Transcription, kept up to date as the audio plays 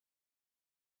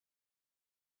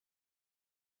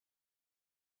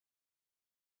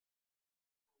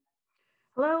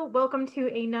Hello, welcome to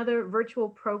another virtual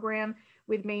program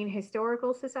with Maine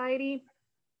Historical Society.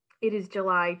 It is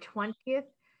July 20th,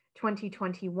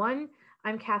 2021.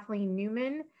 I'm Kathleen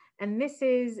Newman, and this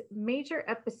is Major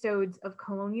Episodes of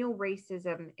Colonial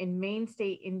Racism in Maine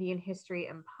State Indian History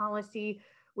and Policy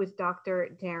with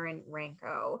Dr. Darren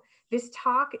Ranco. This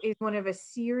talk is one of a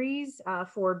series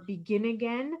for Begin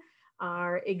Again,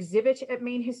 our exhibit at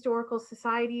Maine Historical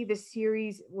Society. This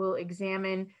series will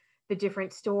examine the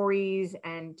different stories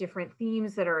and different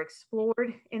themes that are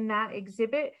explored in that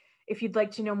exhibit. If you'd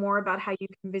like to know more about how you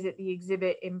can visit the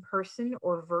exhibit in person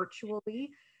or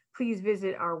virtually, please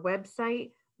visit our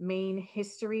website,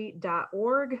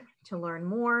 mainehistory.org, to learn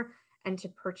more and to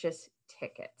purchase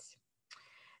tickets.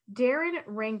 Darren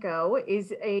Ranco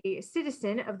is a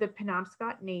citizen of the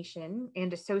Penobscot Nation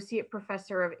and associate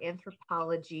professor of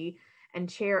anthropology and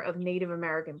chair of Native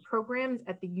American programs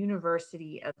at the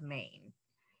University of Maine.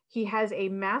 He has a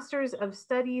Master's of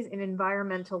Studies in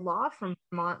Environmental Law from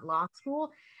Vermont Law School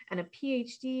and a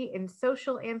PhD in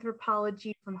Social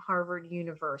Anthropology from Harvard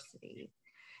University.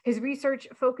 His research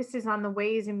focuses on the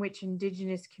ways in which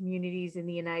Indigenous communities in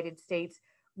the United States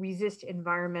resist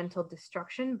environmental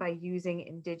destruction by using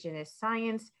Indigenous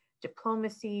science,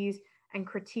 diplomacies, and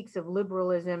critiques of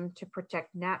liberalism to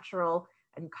protect natural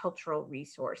and cultural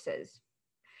resources.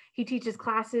 He teaches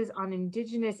classes on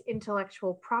Indigenous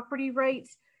intellectual property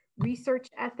rights, research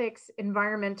ethics,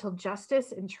 environmental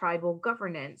justice, and tribal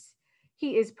governance.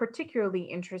 He is particularly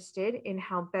interested in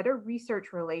how better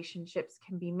research relationships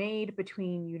can be made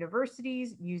between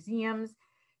universities, museums,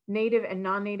 Native and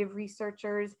non-Native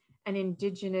researchers, and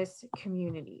Indigenous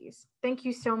communities. Thank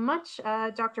you so much,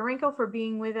 Dr. Ranco, for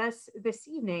being with us this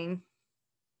evening.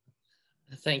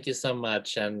 Thank you so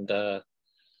much, and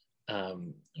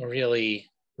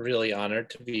really honored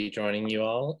to be joining you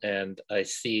all. And I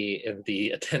see in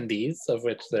the attendees, of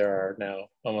which there are now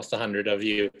almost 100 of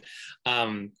you,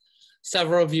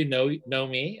 several of you know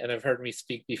me and have heard me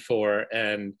speak before.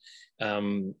 And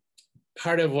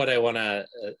part of what I want to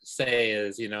say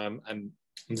is, I'm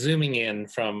zooming in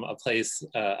from a place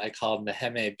I call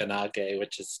Neheme Benage,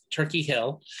 which is Turkey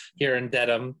Hill here in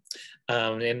Dedham,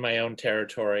 in my own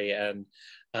territory, and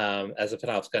as a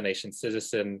Penobscot Nation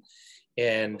citizen.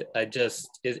 And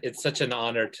it's such an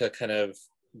honor to kind of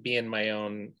be in my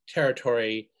own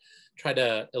territory, try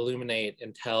to illuminate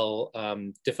and tell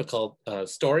difficult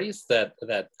stories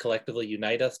that collectively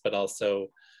unite us, but also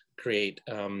create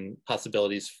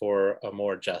possibilities for a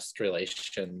more just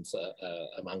relations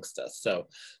amongst us. So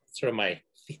sort of my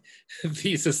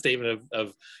thesis statement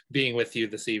of being with you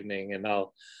this evening. And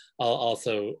I'll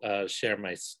also share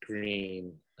my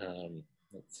screen.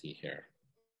 Let's see here.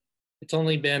 It's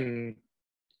only been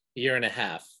a year and a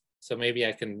half, so maybe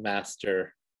I can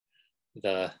master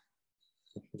the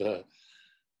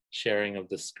sharing of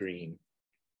the screen.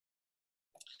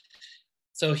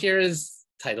 So here is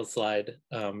title slide,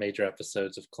 Major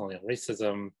Episodes of Colonial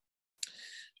Racism.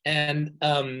 And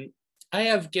I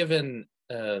have given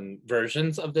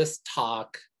versions of this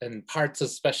talk and parts,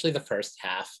 especially the first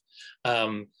half,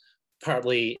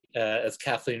 partly, as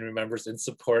Kathleen remembers, in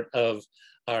support of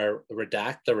our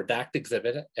the Redact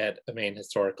exhibit at Maine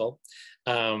Historical,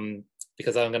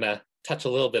 because I'm going to touch a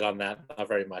little bit on that, not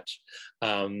very much,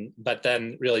 but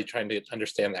then really trying to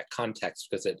understand that context,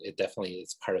 because it definitely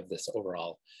is part of this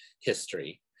overall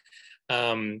history.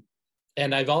 And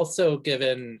I've also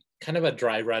given kind of a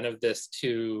dry run of this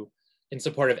in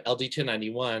support of LD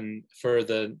 291 for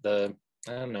the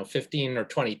I don't know, 15 or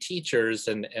 20 teachers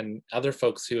and other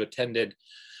folks who attended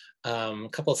a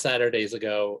couple Saturdays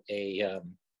ago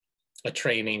a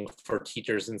training for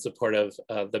teachers in support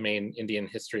of the Maine Indian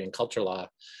History and Culture Law,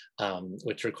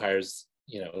 which requires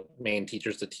Maine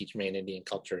teachers to teach Maine Indian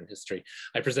culture and history.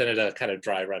 I presented a kind of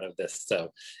dry run of this.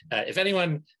 So if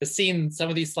anyone has seen some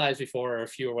of these slides before, or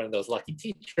if you were one of those lucky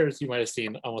teachers, you might have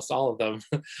seen almost all of them.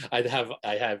 I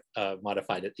have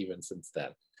modified it even since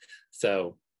then.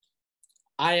 So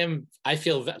I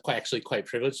feel actually quite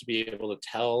privileged to be able to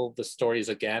tell the stories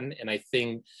again. And I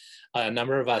think a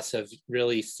number of us have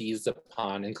really seized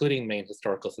upon, including Maine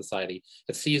Historical Society,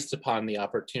 have seized upon the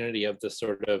opportunity of the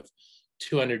sort of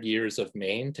 200 years of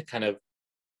Maine to kind of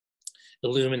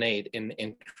illuminate and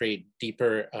create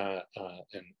deeper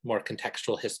and more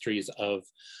contextual histories of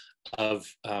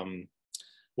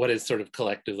what is sort of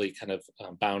collectively kind of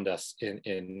bound us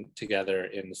in together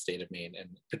in the state of Maine,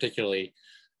 and particularly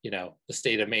the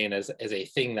state of Maine as a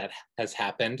thing that has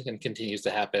happened and continues to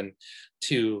happen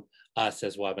to us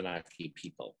as Wabanaki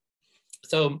people.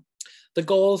 So the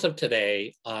goals of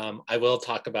today, I will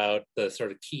talk about the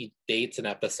sort of key dates and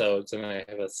episodes, and I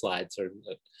have a slide so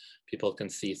that people can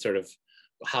see sort of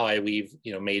how I weave,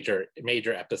 major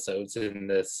episodes in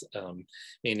this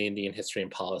Maine Indian history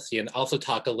and policy, and also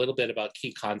talk a little bit about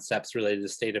key concepts related to the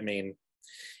state of Maine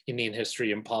Indian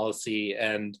history and policy,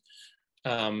 and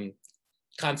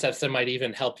concepts that might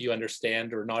even help you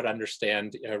understand or not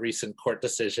understand recent court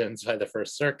decisions by the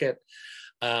First Circuit.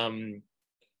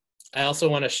 I also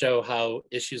want to show how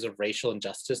issues of racial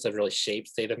injustice have really shaped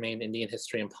state of Maine Indian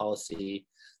history and policy,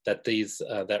 that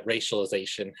that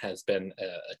racialization has been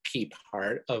a key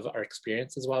part of our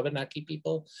experience as Wabanaki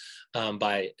people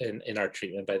in our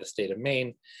treatment by the state of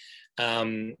Maine.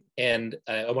 And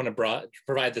I want to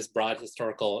provide this broad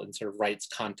historical and sort of rights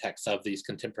context of these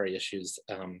contemporary issues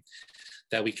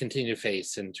that we continue to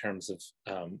face in terms of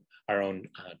our own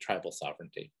tribal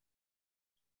sovereignty.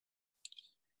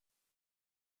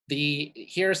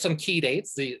 Here are some key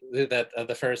dates the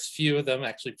first few of them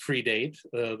actually predate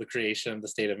the creation of the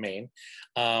state of Maine,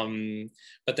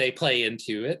 but they play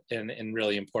into it in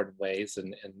really important ways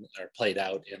and are played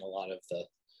out in a lot of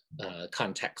the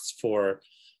contexts for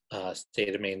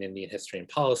state of Maine Indian history and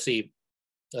policy.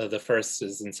 The first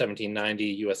is in 1790,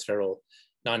 U.S. Federal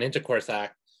Non-Intercourse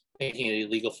Act, making it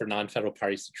illegal for non-federal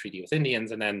parties to treaty with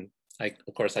Indians. And then,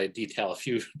 of course, I detail a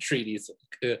few treaties,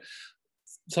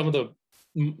 some of the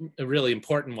really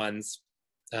important ones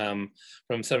from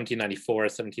 1794,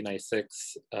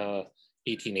 1796,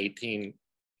 1818,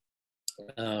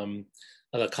 calling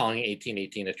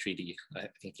 1818 a treaty. I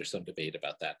think there's some debate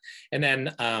about that. And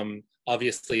then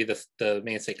obviously the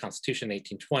Maine State Constitution,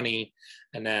 1820,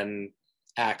 and then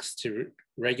acts to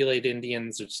regulate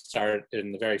Indians, which start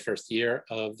in the very first year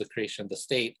of the creation of the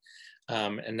state.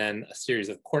 And then a series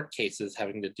of court cases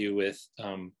having to do with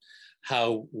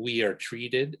how we are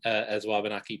treated as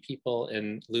Wabanaki people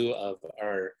in lieu of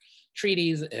our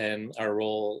treaties and our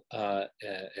role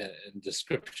and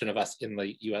description of us in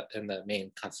the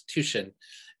Maine Constitution.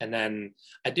 And then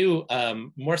I do,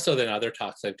 more so than other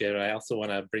talks I've given, I also want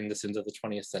to bring this into the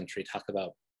 20th century, talk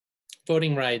about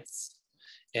voting rights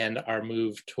and our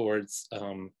move towards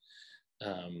our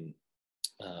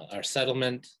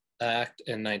Settlement Act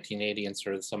in 1980 and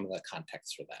sort of some of the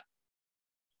context for that.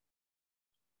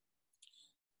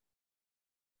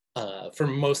 For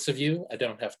most of you, I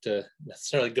don't have to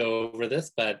necessarily go over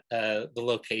this, but the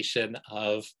location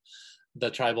of the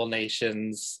tribal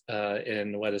nations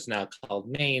in what is now called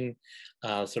Maine,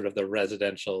 sort of the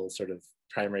residential sort of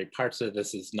primary parts of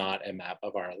this is not a map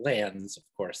of our lands, of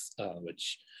course,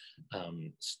 which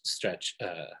stretch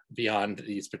beyond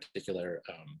these particular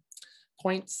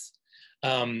points.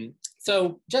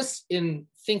 So just in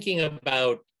thinking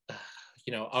about,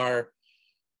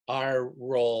 our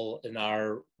role and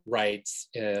our rights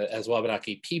as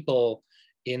Wabanaki people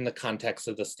in the context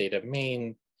of the state of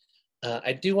Maine,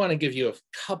 I do want to give you a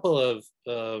couple of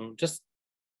just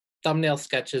thumbnail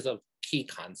sketches of key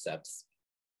concepts.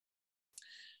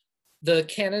 The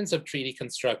canons of treaty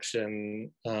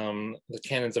construction, the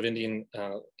canons of Indian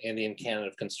canon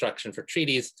of construction for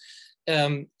treaties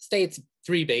states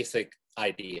three basic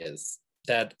ideas: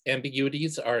 that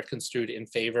ambiguities are construed in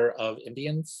favor of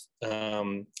Indians.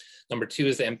 Number two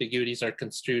is ambiguities are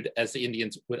construed as the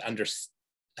Indians would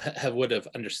have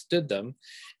understood them.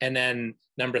 And then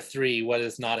number three, what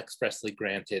is not expressly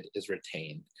granted is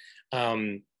retained.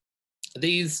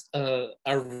 These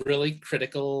are really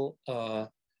critical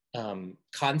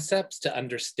concepts to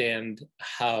understand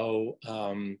how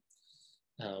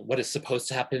what is supposed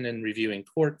to happen in reviewing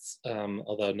courts,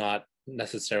 although not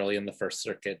necessarily in the First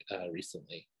Circuit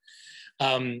recently.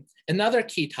 Another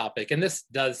key topic, and this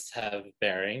does have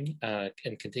bearing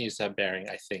and continues to have bearing,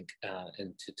 I think,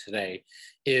 into today,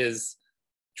 is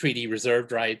treaty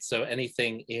reserved rights. So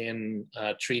anything in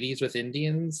treaties with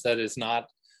Indians that is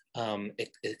not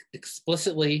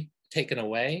explicitly taken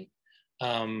away,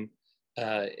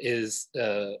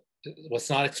 what's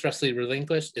not expressly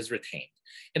relinquished is retained.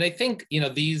 And I think,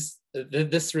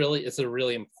 this really is a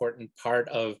really important part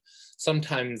of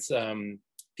sometimes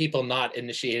people not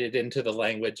initiated into the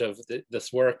language of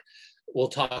this work will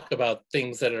talk about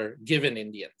things that are given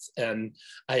Indians. And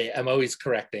I am always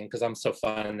correcting, because I'm so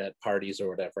fun at parties or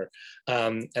whatever,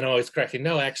 and I'm always correcting,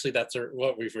 no, actually that's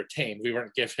what we've retained. We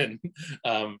weren't given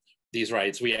these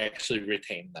rights, we actually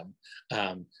retained them.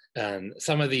 And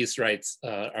some of these rights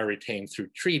are retained through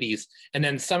treaties, and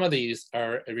then some of these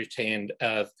are retained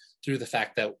through the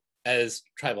fact that as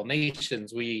tribal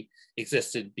nations, we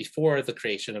existed before the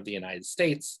creation of the United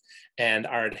States, and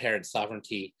our inherent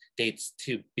sovereignty dates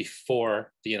to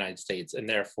before the United States, and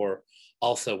therefore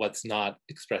also what's not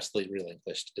expressly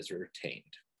relinquished is retained.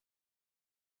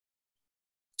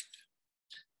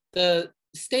 The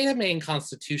state of Maine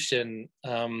Constitution,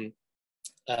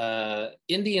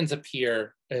 Indians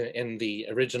appear in the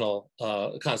original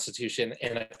Constitution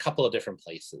in a couple of different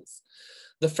places.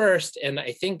 The first, and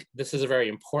I think this is a very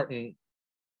important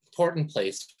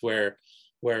place where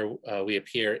we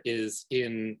appear, is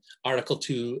in Article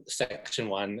 2, Section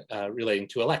 1, relating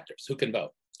to electors who can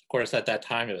vote. Of course, at that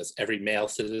time, it was every male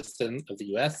citizen of the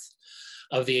US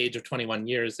of the age of 21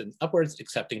 years and upwards,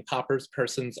 excepting paupers,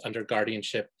 persons under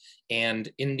guardianship, and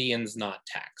Indians not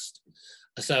taxed.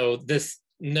 So this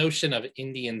notion of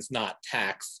Indians not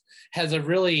taxed has a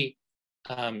really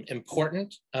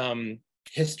important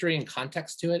history and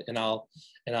context to it, and I'll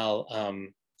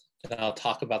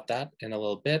talk about that in a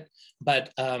little bit.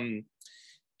 But I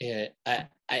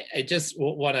just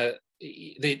want to.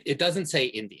 It doesn't say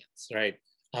Indians, right?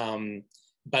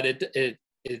 But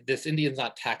this Indians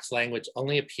not taxed language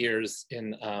only appears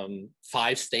in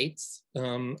 5 states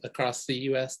across the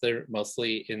U.S. They're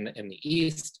mostly in the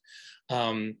East.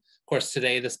 Of course,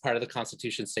 today, this part of the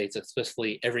Constitution states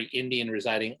explicitly every Indian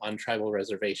residing on tribal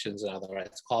reservations and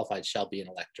otherwise qualified shall be an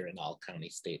elector in all county,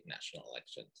 state, and national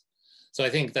elections. So I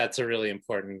think that's a really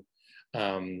important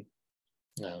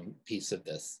piece of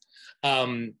this.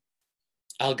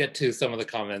 I'll get to some of the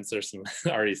comments. There's some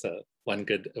already one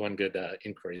good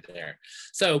inquiry there.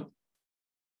 So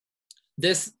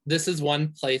this is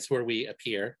one place where we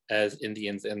appear as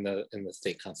Indians in the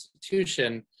state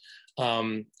constitution.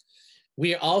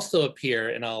 We also appear,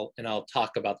 and I'll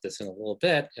talk about this in a little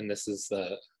bit, and this is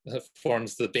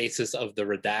forms the basis of the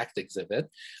redact exhibit.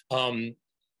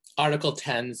 Article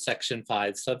 10, Section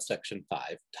 5, subsection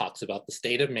 5 talks about the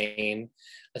state of Maine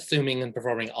assuming and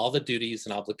performing all the duties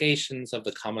and obligations of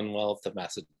the Commonwealth of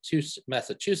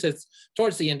Massachusetts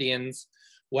towards the Indians,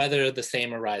 whether the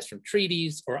same arise from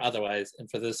treaties or otherwise, and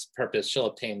for this purpose shall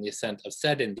obtain the assent of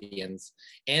said Indians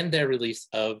and their release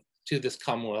to this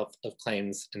Commonwealth of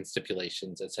claims and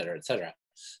stipulations, et cetera, et cetera.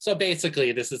 So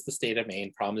basically, this is the state of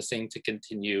Maine promising to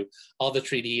continue all the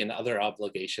treaty and other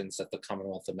obligations that the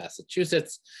Commonwealth of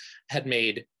Massachusetts had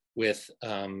made with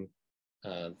the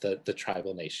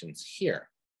tribal nations here.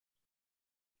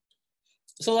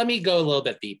 So let me go a little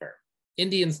bit deeper.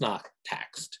 Indians not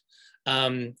taxed.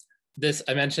 This,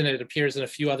 I mentioned, it appears in a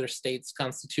few other states'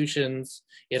 constitutions.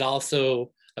 It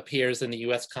also appears in the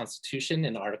US Constitution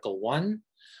in Article 1.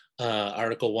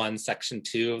 Article 1, Section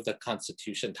 2 of the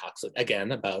Constitution talks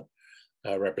again about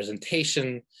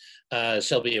representation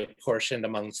shall be apportioned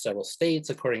among several states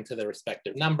according to their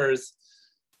respective numbers,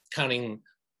 counting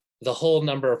the whole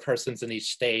number of persons in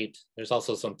each state. There's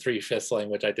also some 3/5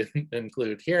 language I didn't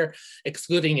include here,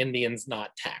 excluding Indians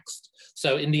not taxed.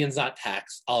 So Indians not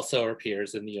taxed also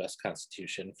appears in the US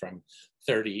Constitution from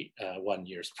 31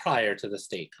 years prior to the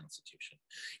state constitution.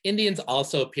 Indians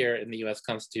also appear in the US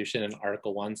Constitution in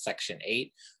Article 1, Section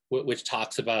 8, which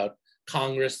talks about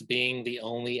Congress being the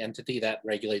only entity that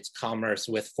regulates commerce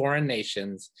with foreign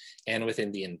nations and with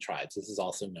Indian tribes. This is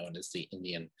also known as the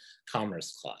Indian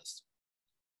Commerce Clause.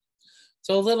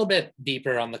 So a little bit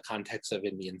deeper on the context of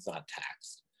Indians not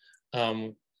taxed.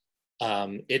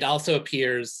 It also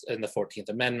appears in the 14th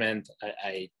Amendment.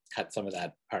 I cut some of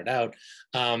that part out.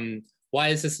 Why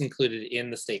is this included in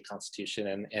the state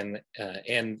constitution and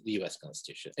the US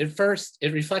Constitution?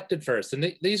 It reflected first,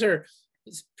 and these are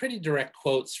pretty direct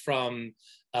quotes from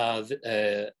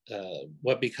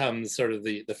what becomes sort of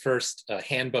the first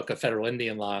handbook of federal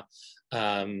Indian law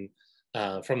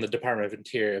from the Department of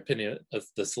Interior, opinion of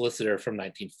the solicitor from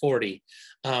 1940.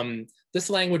 This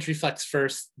language reflects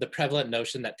first the prevalent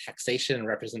notion that taxation and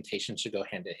representation should go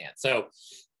hand in hand. So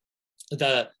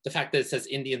the fact that it says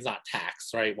Indians not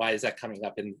taxed, right? Why is that coming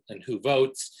up and who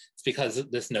votes? It's because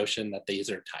of this notion that these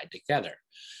are tied together.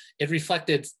 It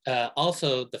reflected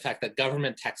also the fact that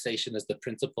government taxation is the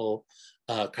principal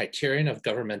criterion of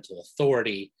governmental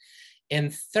authority.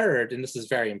 And third, and this is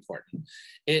very important,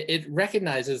 it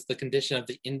recognizes the condition of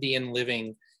the Indian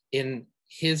living in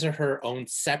his or her own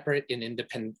separate and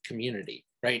independent community,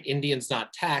 right? Indians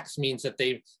not taxed means that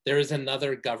there is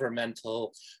another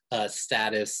governmental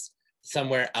status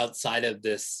somewhere outside of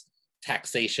this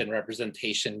taxation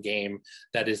representation game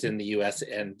that is in the US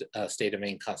and state of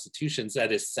Maine constitutions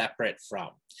that is separate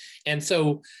from. And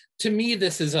so to me,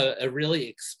 this is a really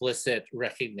explicit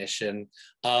recognition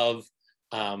of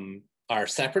our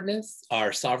separateness,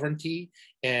 our sovereignty,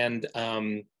 and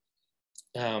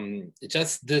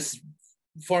just this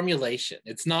formulation.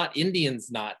 It's not Indians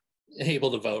not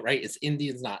able to vote, right? It's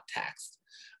Indians not taxed.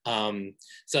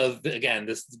 So again,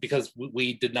 this is because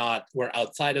we're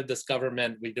outside of this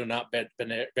government, we do not bear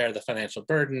the financial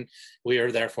burden, we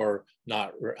are therefore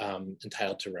not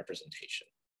entitled to representation.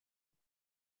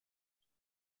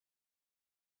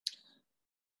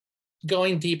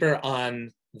 Going deeper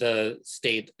on the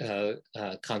state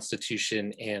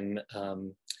constitution in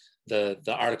the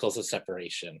Articles of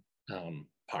Separation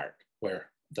part, where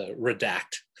the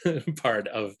redact part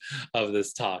of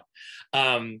this talk.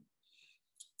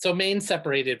 So Maine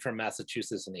separated from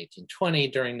Massachusetts in 1820.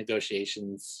 During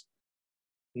negotiations,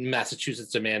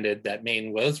 Massachusetts demanded that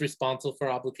Maine was responsible for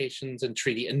obligations and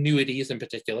treaty annuities in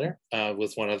particular,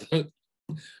 was one of the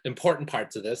important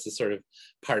parts of this, is sort of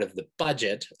part of the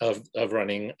budget of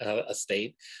running a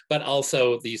state, but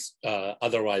also these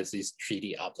otherwise these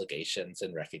treaty obligations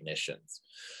and recognitions.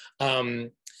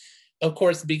 Of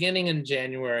course, beginning in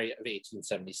January of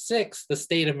 1876, the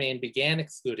state of Maine began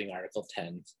excluding Article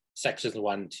 10, Sections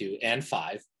 1, 2, and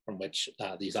 5, from which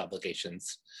these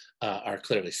obligations are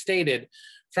clearly stated,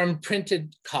 from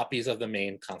printed copies of the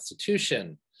Maine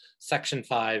Constitution. Section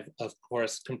 5, of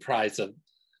course, comprised of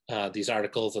these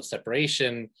Articles of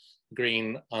Separation,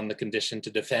 agreeing on the condition to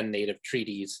defend native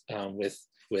treaties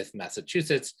with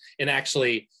Massachusetts, and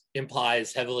actually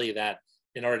implies heavily that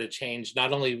in order to change,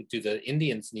 not only do the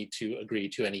Indians need to agree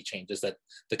to any changes, that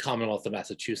the Commonwealth of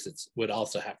Massachusetts would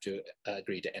also have to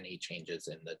agree to any changes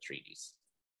in the treaties.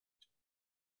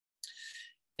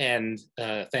 And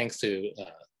thanks to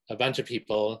a bunch of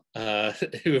people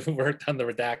who have worked on the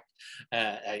redact,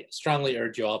 I strongly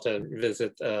urge you all to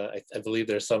visit, I believe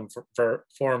there's some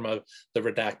form of the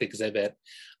redact exhibit.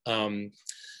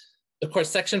 Of course,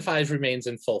 Section 5 remains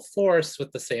in full force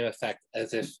with the same effect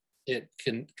as if it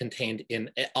contained in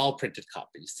all printed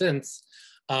copies since.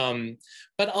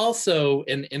 But also,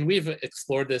 and we've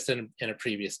explored this in a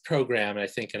previous program, I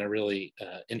think in a really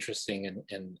interesting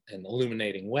and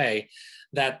illuminating way,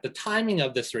 that the timing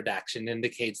of this redaction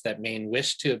indicates that Maine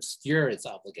wished to obscure its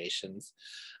obligations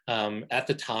at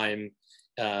the time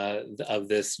of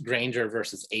this Granger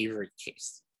versus Avery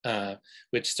case,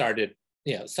 which started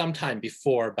sometime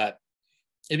before, but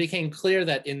it became clear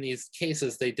that in these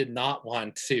cases, they did not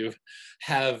want to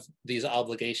have these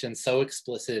obligations so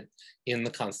explicit in the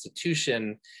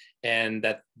Constitution, and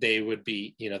that they would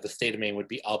be, the state of Maine would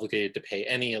be obligated to pay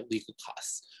any legal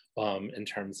costs in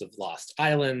terms of lost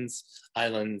islands,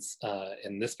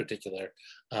 in this particular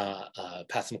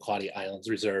Passamaquoddy Islands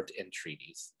reserved in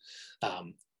treaties,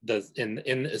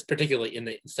 particularly in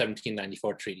the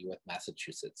 1794 treaty with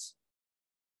Massachusetts.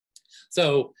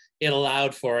 So it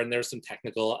allowed for, and there's some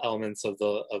technical elements of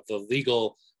the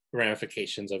legal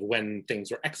ramifications of when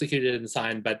things were executed and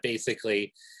signed, but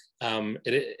basically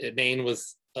Maine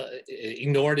was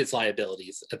ignored its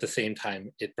liabilities. At the same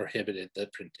time, it prohibited the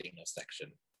printing of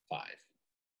Section 5.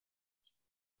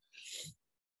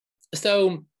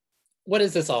 So what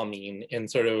does this all mean, and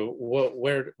sort of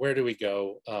where do we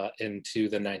go into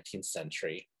the 19th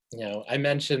century? I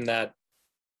mentioned that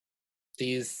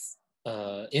these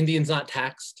Indians not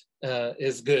taxed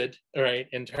is good, right,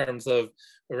 in terms of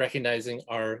recognizing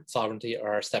our sovereignty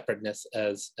or our separateness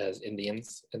as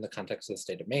Indians in the context of the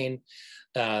state of Maine.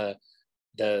 The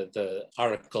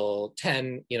Article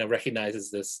 10,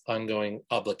 recognizes this ongoing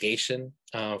obligation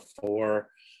for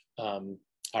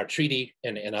our treaty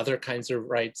and other kinds of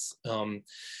rights.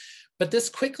 But this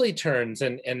quickly turns,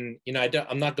 and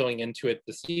I'm not going into it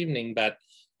this evening, but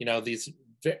these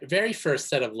very first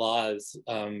set of laws,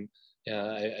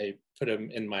 I put them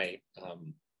in my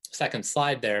second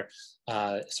slide there,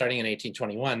 starting in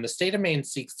 1821, the state of Maine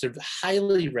seeks to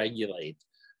highly regulate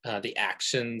the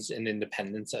actions and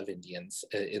independence of Indians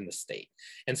in the state.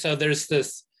 And so there's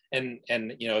this, and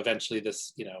eventually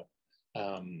this,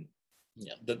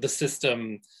 the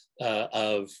system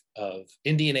of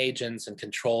Indian agents and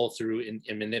control through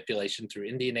and manipulation through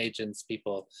Indian agents.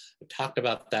 People have talked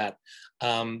about that.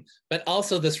 But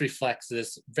also this reflects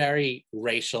this very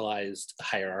racialized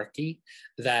hierarchy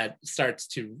that starts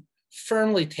to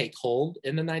firmly take hold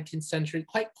in the 19th century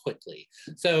quite quickly.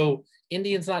 So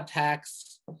Indians not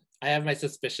taxed, I have my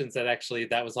suspicions that actually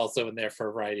that was also in there for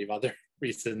a variety of other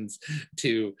reasons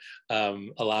to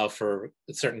allow for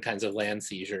certain kinds of land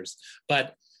seizures.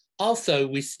 But also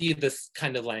we see this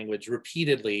kind of language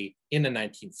repeatedly in the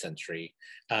 19th century.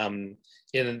 In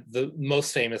the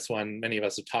most famous one, many of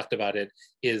us have talked about it,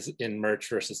 is in Murch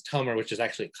versus Tomer, which is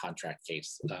actually a contract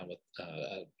case with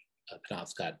a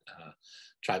Penobscot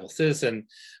tribal citizen.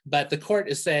 But the court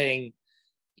is saying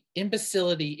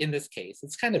imbecility in this case,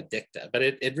 it's kind of dicta, but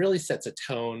it really sets a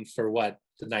tone for what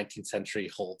the 19th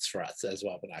century holds for us as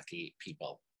Wabanaki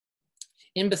people.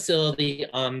 Imbecility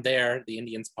on the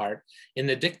Indians' part, in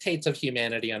the dictates of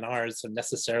humanity on ours, have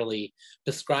necessarily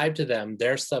prescribed to them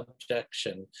their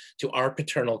subjection to our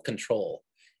paternal control,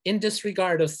 in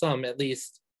disregard of some, at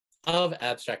least, of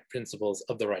abstract principles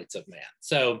of the rights of man.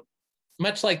 So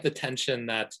much like the tension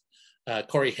that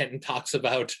Corey Hinton talks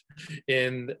about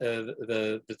in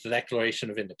the Declaration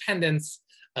of Independence,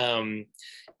 and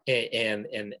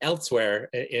elsewhere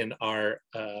in our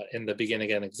in the Begin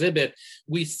Again exhibit,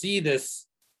 we see this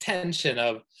tension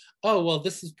of, oh, well,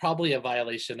 this is probably a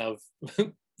violation of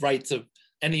rights of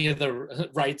any of the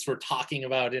rights we're talking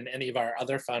about in any of our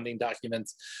other founding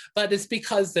documents, but it's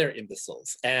because they're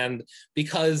imbeciles and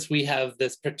because we have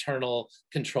this paternal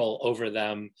control over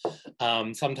them.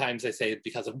 Sometimes they say it's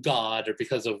because of God or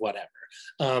because of whatever.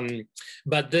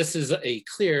 But this is a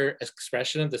clear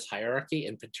expression of this hierarchy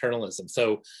and paternalism.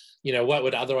 So, you know, what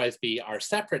would otherwise be our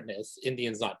separateness,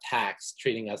 Indians not taxed,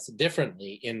 treating us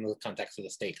differently in the context of the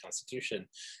state constitution,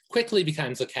 quickly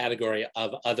becomes a category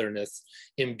of otherness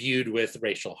imbued with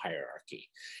racial hierarchy.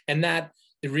 And that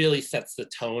really sets the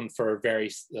tone for a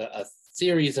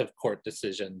series of court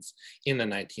decisions in the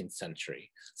 19th century.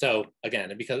 So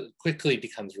again, it quickly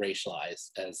becomes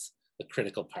racialized as a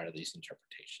critical part of these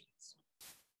interpretations.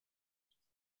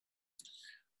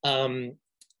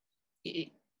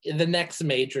 The next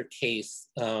major case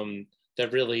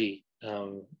that really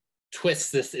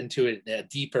twists this into a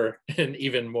deeper and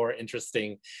even more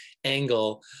interesting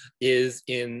angle is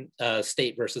in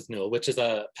State versus Newell, which is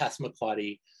a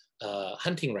Passamaquoddy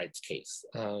hunting rights case,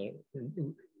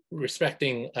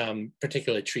 respecting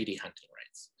particularly treaty hunting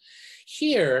rights.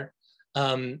 Here,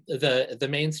 the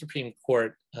Maine Supreme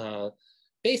Court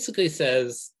basically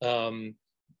says,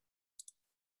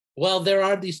 well, there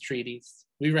are these treaties,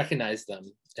 we recognize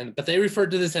them, but they refer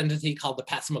to this entity called the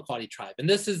Passamaquoddy tribe, and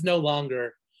this is no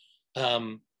longer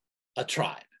a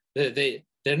tribe.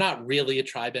 They're not really a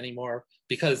tribe anymore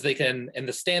because they can, and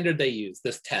the standard they use,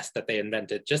 this test that they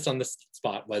invented just on the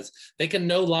spot, was they can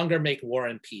no longer make war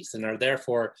and peace and are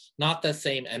therefore not the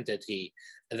same entity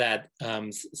that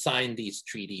signed these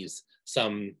treaties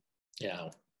some,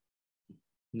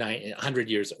 100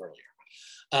 years earlier.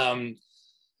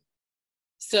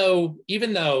 So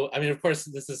even though, I mean, of course,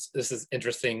 this is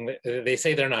interesting. They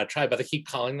say they're not a tribe, but they keep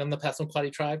calling them the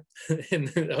Passamaquoddy tribe in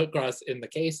the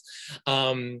case.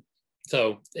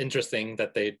 So interesting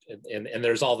that and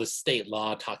there's all this state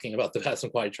law talking about the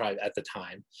Passamaquoddy tribe at the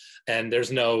time, and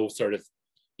there's no sort of,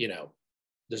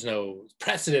 there's no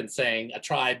precedent saying a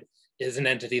tribe is an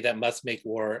entity that must make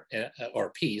war or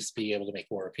peace, be able to make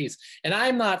war or peace. And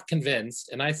I'm not convinced.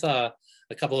 And I saw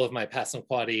a couple of my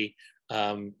Passamaquoddy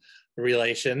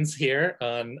relations here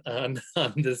on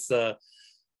this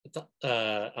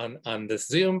on this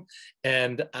Zoom,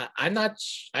 and I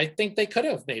think they could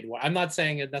have made war. I'm not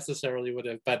saying it necessarily would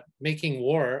have, but making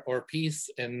war or peace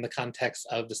in the context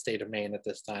of the state of Maine at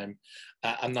this time,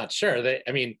 I'm not sure.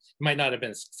 I mean, it might not have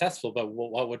been successful, but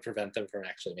what would prevent them from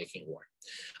actually making war?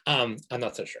 I'm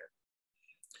not so sure.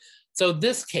 So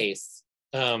this case,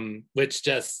 which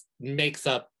just makes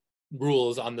up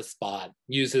rules on the spot,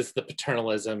 uses the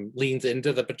paternalism, leans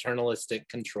into the paternalistic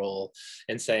control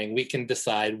and saying we can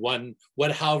decide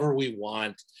however we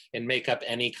want and make up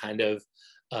any kind of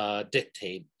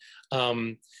dictate,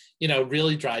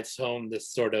 really drives home this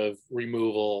sort of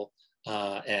removal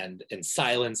and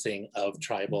silencing of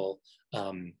tribal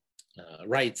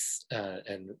rights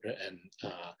in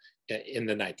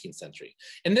the 19th century.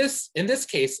 In this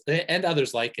case, and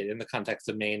others like it in the context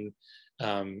of Maine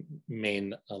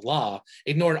law,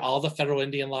 ignored all the federal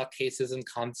Indian law cases and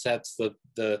concepts,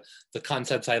 the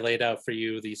concepts I laid out for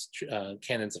you, these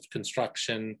canons of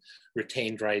construction,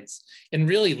 retained rights, and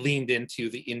really leaned into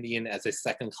the Indian as a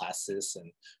second-class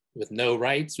citizen with no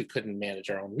rights. We couldn't manage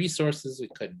our own resources, we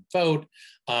couldn't vote,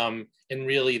 and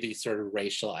really these sort of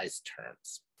racialized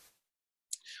terms.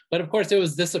 But of course, it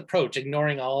was this approach,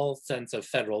 ignoring all sense of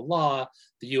federal law,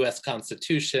 the US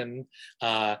Constitution,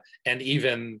 and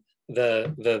even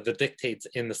the dictates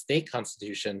in the state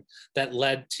constitution that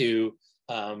led to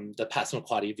the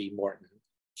Passamaquoddy v. Morton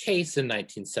case in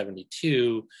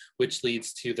 1972, which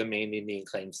leads to the Maine Indian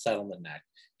Claims Settlement Act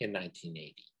in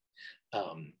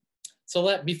 1980.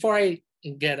 So before I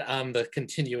get on the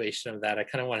continuation of that, I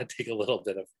kind of want to take a little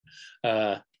bit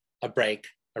of a break,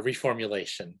 a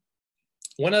reformulation.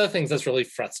 One of the things that's really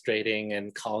frustrating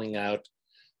and calling out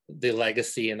the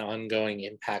legacy and ongoing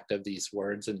impact of these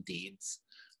words and deeds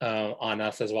on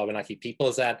us as Wabanaki people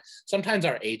is that sometimes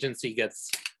our agency gets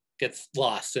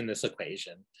lost in this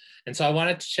equation. And so I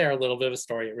wanted to share a little bit of a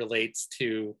story. It relates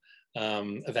to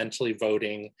eventually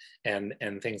voting and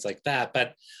things like that.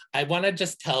 But I want to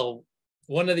just tell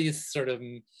one of these sort of,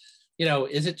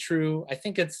 is it true? I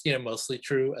think it's, mostly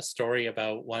true, a story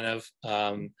about one of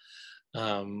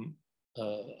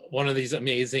one of these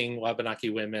amazing Wabanaki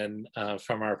women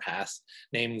from our past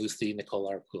named Lucy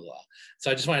Nicola Pula.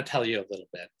 So I just want to tell you a little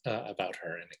bit about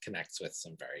her, and it connects with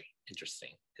some very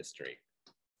interesting history.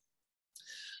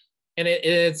 And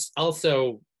it's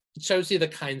also shows you the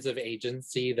kinds of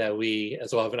agency that we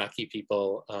as Wabanaki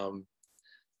people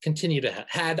continue to have,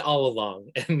 had all along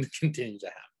and continue to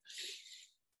have.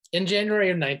 In January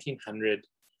of 1900,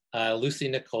 Lucy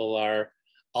Nicolar,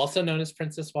 also known as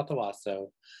Princess Watawaso,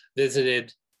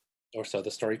 visited, or so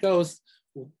the story goes,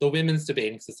 the Women's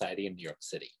Debating Society in New York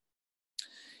City.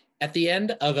 At the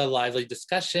end of a lively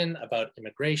discussion about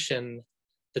immigration,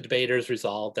 the debaters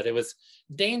resolved that it was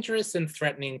dangerous and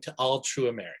threatening to all true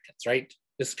Americans, right?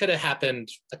 This could have happened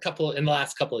in the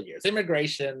last couple of years.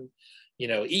 Immigration,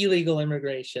 illegal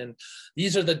immigration.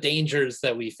 These are the dangers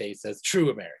that we face as true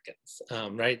Americans,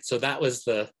 right? So that was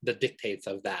the dictates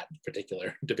of that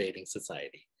particular debating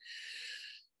society.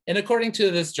 And according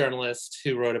to this journalist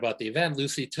who wrote about the event,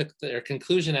 Lucy took their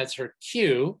conclusion as her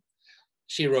cue.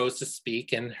 She rose to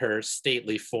speak in her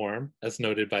stately form, as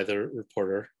noted by the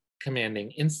reporter,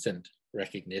 commanding instant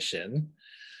recognition.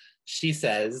 She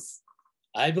says,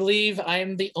 "I believe I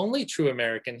am the only true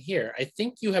American here. I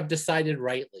think you have decided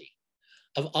rightly.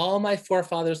 Of all my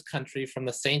forefathers' country from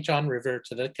the St. John River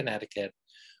to the Connecticut,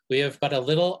 we have but a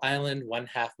little island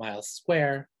 1/2 mile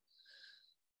square.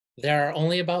 There are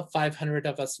only about 500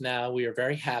 of us now. We are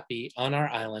very happy on our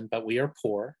island, but we are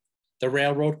poor. The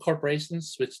railroad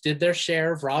corporations, which did their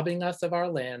share of robbing us of our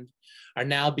land, are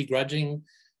now begrudging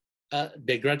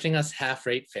us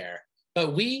half-rate fare.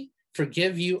 But we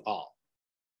forgive you all."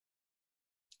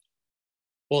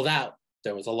 Well,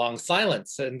 there was a long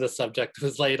silence and the subject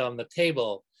was laid on the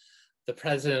table. The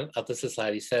president of the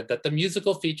society said that the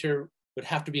musical feature would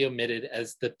have to be omitted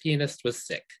as the pianist was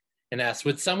sick, and asked,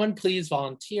 would someone please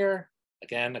volunteer?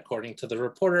 Again, according to the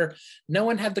reporter, no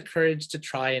one had the courage to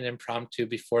try an impromptu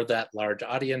before that large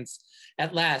audience.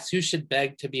 At last, who should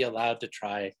beg to be allowed to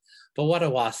try but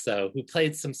Watawaso, who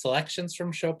played some selections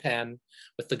from Chopin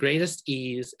with the greatest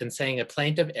ease and sang a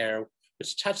plaintive air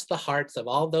which touched the hearts of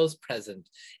all those present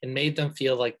and made them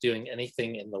feel like doing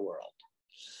anything in the world.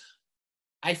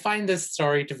 I find this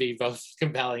story to be both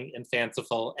compelling and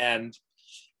fanciful, and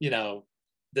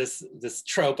this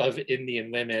trope of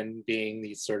Indian women being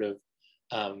these sort of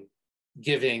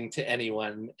giving to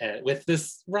anyone with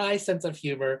this wry sense of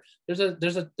humor.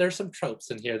 There's some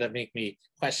tropes in here that make me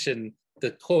question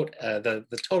the quote,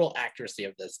 the total accuracy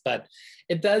of this, but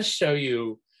it does show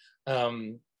you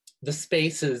the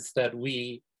spaces that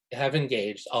we have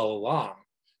engaged all along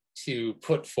to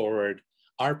put forward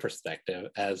our perspective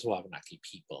as Wabanaki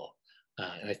people.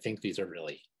 And I think these are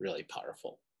really, really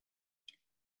powerful.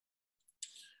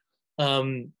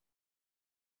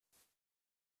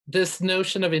 This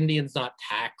notion of Indians not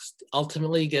taxed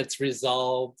ultimately gets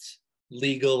resolved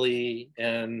legally,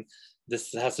 and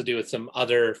this has to do with some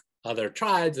other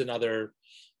tribes and other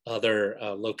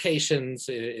locations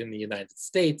in the United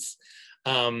States.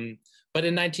 But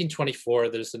in 1924,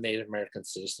 there's the Native American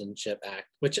Citizenship Act,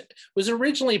 which was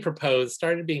originally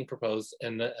started being proposed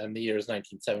in the years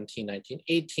 1917,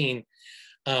 1918.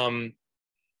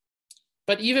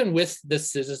 But even with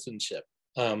this citizenship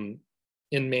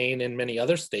in Maine and many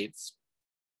other states,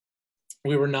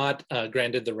 we were not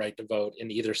granted the right to vote in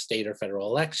either state or federal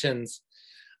elections.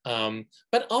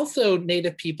 But also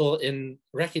Native people, in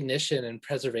recognition and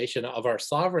preservation of our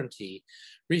sovereignty,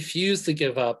 refused to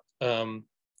give up,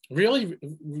 really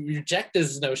reject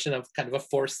this notion of kind of a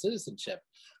forced citizenship.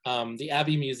 The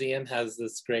Abbey Museum has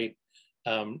this great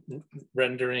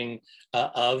rendering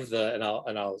of and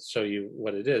I'll show you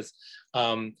what it is.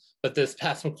 But this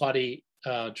Passamaquoddy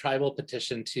tribal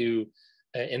petition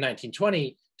in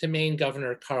 1920 to Maine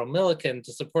Governor Carl Milliken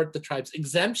to support the tribe's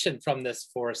exemption from this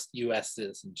forced US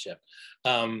citizenship.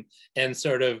 And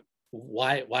sort of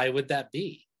why would that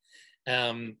be?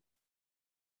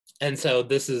 And so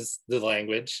this is the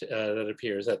language that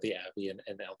appears at the Abbey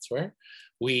and elsewhere.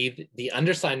 We, the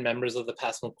undersigned members of the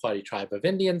Passamaquoddy tribe of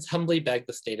Indians, humbly beg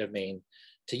the state of Maine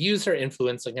to use her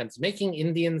influence against making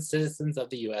Indians citizens of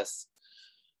the US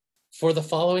for the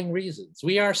following reasons.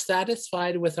 We are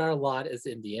satisfied with our lot as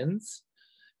Indians,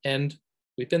 and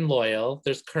we've been loyal.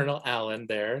 There's Colonel Allen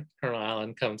there. Colonel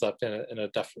Allen comes up in a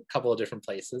couple of different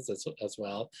places as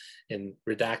well, in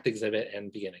Redact Exhibit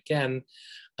and Begin Again.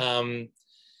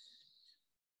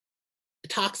 It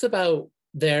talks about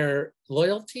their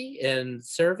loyalty and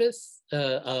service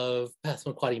of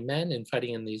Passamaquoddy men in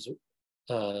fighting in these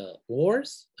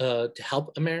wars to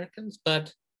help Americans,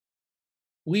 but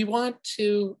we want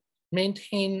to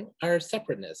maintain our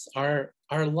separateness, our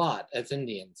lot as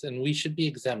Indians, and we should be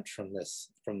exempt from this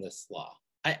law.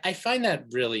 I find that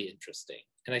really interesting.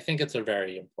 And I think it's a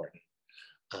very important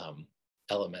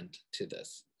element to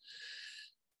this.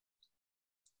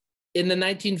 In the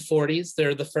 1940s, there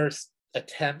are the first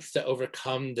attempts to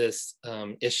overcome this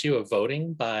issue of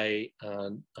voting by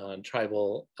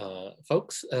tribal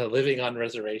folks living on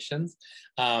reservations.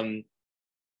 In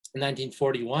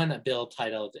 1941, a bill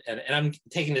titled, and I'm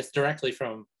taking this directly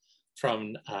from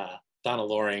Donna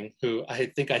Loring, who I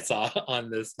think I saw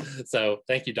on this. So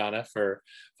thank you, Donna, for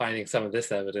finding some of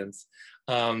this evidence.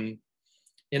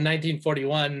 In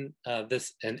 1941,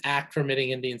 an act permitting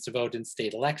Indians to vote in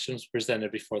state elections was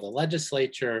presented before the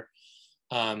legislature,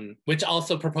 which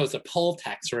also proposed a poll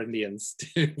tax for Indians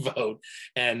to vote.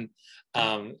 And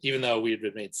even though we had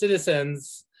been made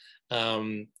citizens,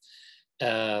 the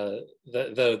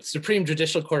Supreme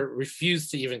Judicial Court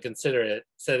refused to even consider it,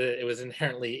 said that it was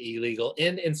inherently illegal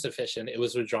and insufficient. It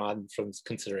was withdrawn from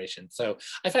consideration. So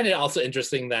I find it also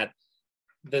interesting that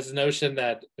this notion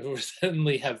that we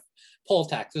suddenly have poll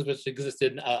taxes, which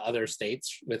existed in other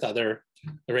states with other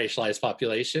racialized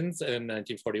populations in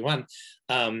 1941,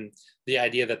 the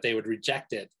idea that they would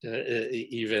reject it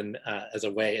even as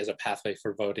a pathway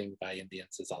for voting by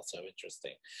Indians is also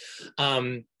interesting.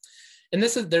 And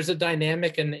there's a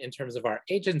dynamic in terms of our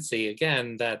agency,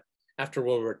 again, that after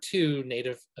World War II,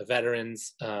 Native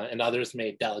veterans and others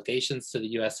made delegations to the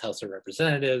US House of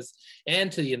Representatives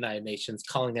and to the United Nations,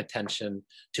 calling attention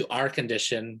to our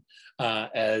condition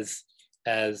as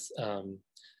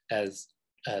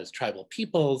tribal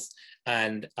peoples.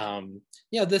 And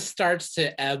this starts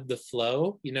to ebb the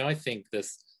flow. I think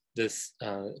this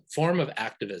form of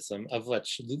activism, of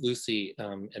which Lucy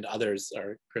and others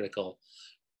are critical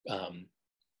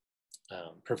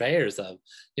purveyors of,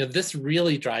 this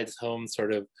really drives home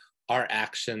sort of our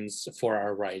actions for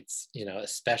our rights,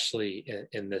 especially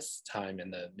in this time in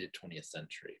the mid-20th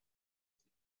century.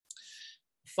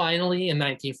 Finally, in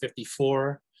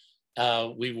 1954,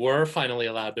 we were finally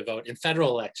allowed to vote in federal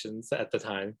elections at the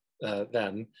time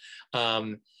then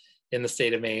in the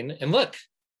state of Maine. And look,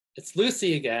 it's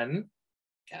Lucy again,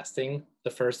 casting the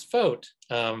first vote.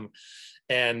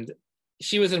 And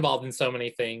she was involved in so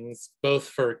many things, both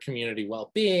for community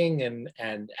well-being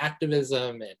and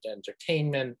activism and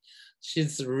entertainment.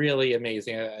 She's really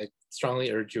amazing. I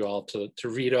strongly urge you all to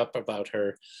read up about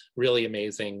her. Really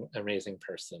amazing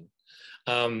person.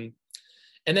 And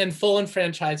then full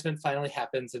enfranchisement finally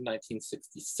happens in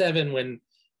 1967 when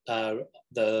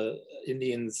the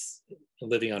Indians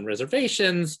living on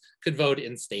reservations could vote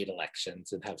in state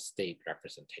elections and have state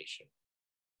representation.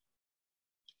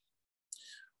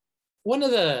 One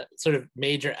of the sort of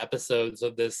major episodes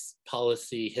of this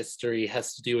policy history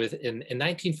has to do with in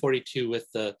 1942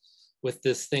 with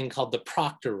this thing called the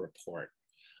Proctor Report.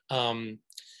 And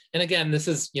again, this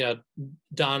is,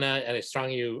 Donna, and I strong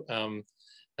you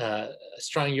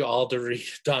all to read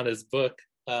Donna's book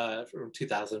from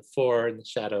 2004, In the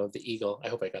Shadow of the Eagle. I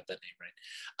hope I got that name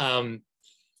right.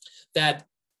 That,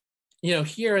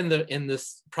 here in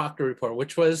this Proctor Report,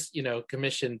 which was,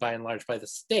 commissioned by and large by the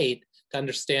state to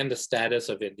understand the status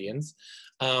of Indians,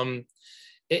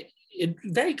 it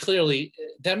very clearly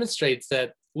demonstrates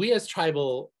that we as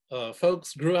tribal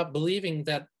folks grew up believing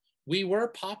that we were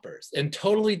paupers and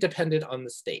totally dependent on the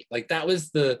state. Like that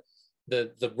was the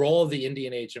role of the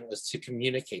Indian agent, was to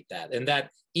communicate that. And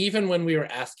that even when we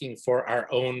were asking for our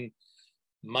own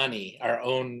money, our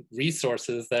own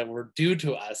resources that were due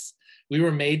to us, we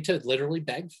were made to literally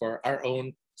beg for our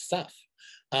own stuff.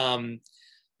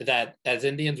 That as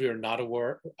Indians, we were not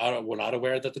aware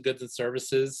that the goods and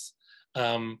services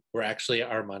were actually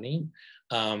our money.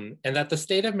 And that the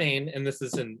state of Maine, and this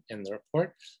is in the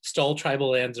report, stole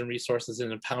tribal lands and resources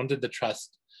and impounded the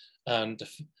trust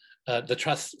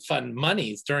fund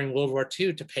monies during World War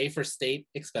II to pay for state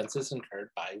expenses incurred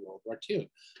by World War II,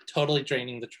 totally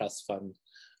draining the trust fund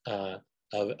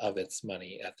of its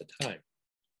money at the time.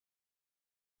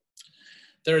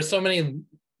 There are so many,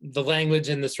 the language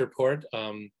in this report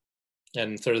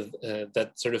and sort of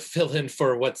that sort of fill in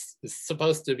for what's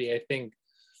supposed to be, I think,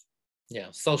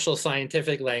 social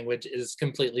scientific language is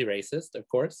completely racist, of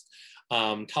course.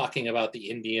 Talking about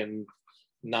the Indian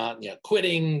not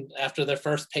quitting after their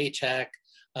first paycheck,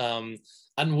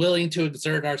 unwilling to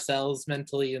exert ourselves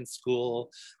mentally in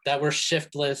school, that we're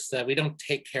shiftless, that we don't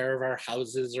take care of our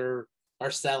houses or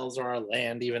ourselves or our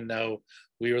land, even though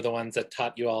we were the ones that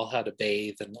taught you all how to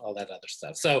bathe and all that other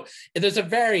stuff. So there's a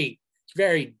very,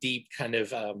 very deep kind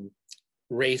of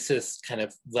racist kind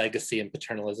of legacy and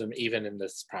paternalism, even in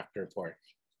this Proctor Report,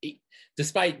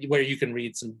 despite where you can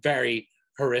read some very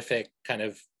horrific kind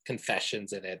of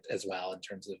confessions in it as well in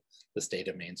terms of the state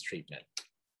of Maine's treatment.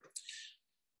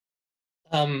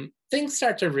 Things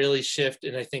start to really shift,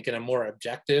 and I think in a more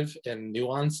objective and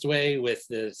nuanced way with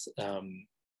this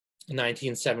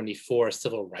 1974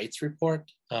 Civil Rights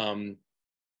Report. And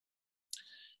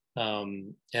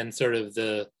sort of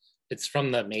it's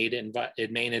from the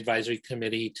Maine Advisory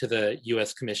Committee to the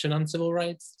US Commission on Civil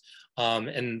Rights.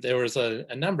 And there was a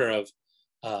number of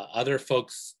other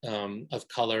folks of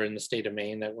color in the state of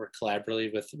Maine that worked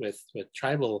collaboratively with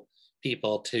tribal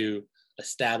people to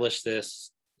establish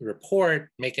this report,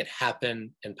 make it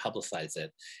happen, and publicize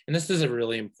it. And this is a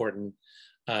really important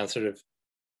sort of,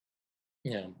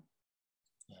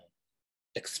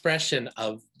 expression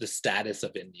of the status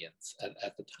of Indians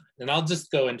at the time. And I'll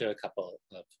just go into a couple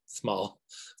of small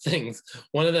things.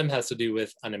 One of them has to do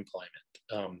with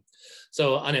unemployment.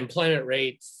 So unemployment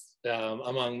rates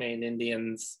among Maine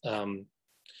Indians in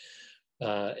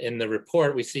the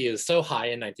report we see is so high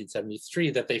in 1973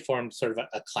 that they formed sort of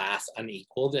a class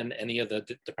unequaled in any of the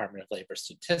Department of Labor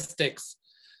statistics.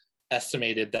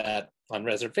 Estimated that on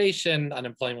reservation,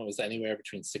 unemployment was anywhere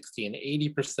between 60 and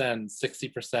 80%,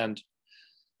 60%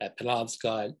 at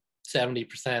Penobscot,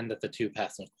 70% at the two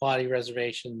Passamaquoddy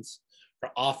reservations.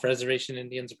 For off-reservation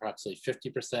Indians, approximately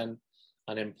 50%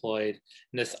 unemployed.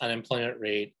 And this unemployment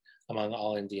rate among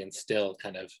all Indians still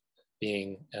kind of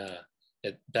being,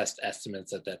 at best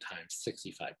estimates at that time,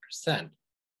 65%.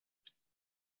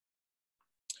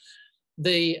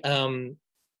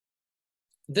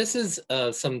 This is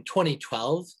some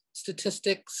 2012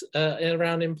 statistics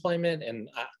around employment, and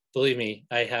believe me,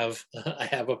 I have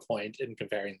a point in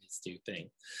comparing these two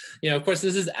things. Of course,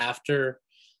 this is after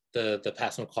the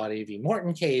Passamaquoddy v.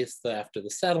 Morton case, after the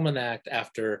Settlement Act,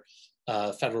 after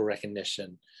federal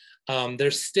recognition.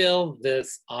 There's still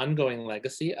this ongoing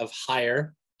legacy of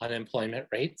higher unemployment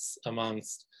rates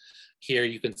amongst, here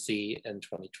you can see in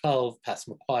 2012,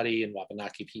 Passamaquoddy and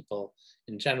Wabanaki people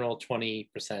in general, 20%,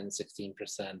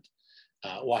 16%.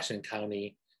 Washington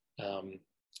County, I'm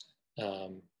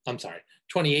sorry,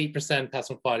 28%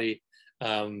 Passamaquoddy,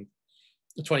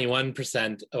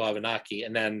 21% Wabanaki,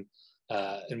 and then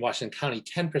in Washington County,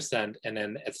 10%, and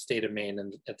then at the state of Maine,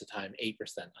 and at the time, 8%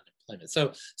 unemployment.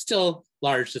 So still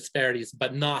large disparities,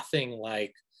 but nothing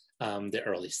like the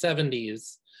early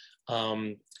 70s.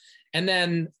 And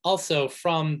then also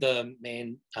from the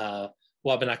Maine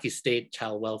Wabanaki State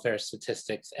Child Welfare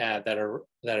Statistics that are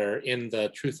in the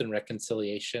Truth and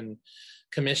Reconciliation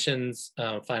Commission's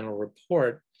final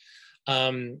report,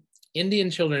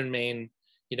 Indian children in Maine,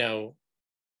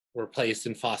 were placed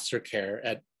in foster care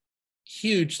at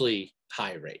hugely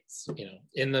high rates,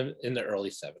 in the early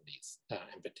 70s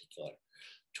in particular,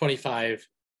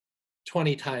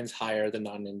 20 times higher than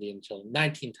non-Indian children,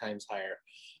 19 times higher.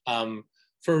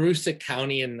 For Aroostook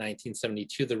County in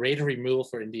 1972, the rate of removal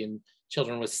for Indian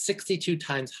children was 62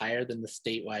 times higher than the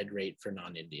statewide rate for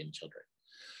non-Indian children.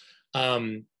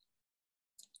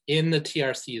 In the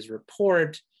TRC's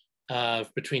report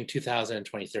between 2000 and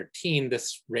 2013,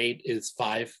 this rate is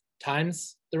 5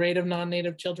 times the rate of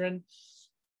non-Native children.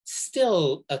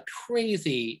 Still a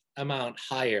crazy amount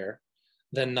higher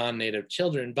than non-Native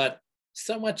children, but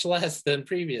so much less than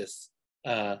previous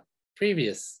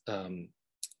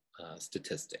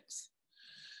statistics.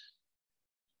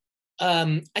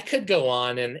 I could go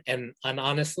on, and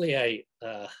honestly, I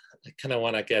kind of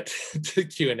want to get to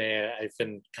Q&A. I've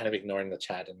been kind of ignoring the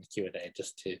chat and the Q&A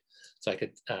so I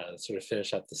could sort of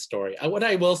finish up the story. What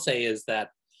I will say is that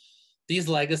these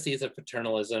legacies of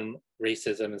paternalism,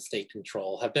 racism, and state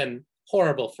control have been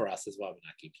horrible for us as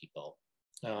Wabanaki people.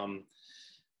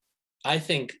 I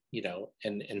think,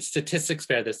 and statistics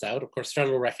bear this out. Of course,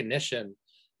 federal recognition,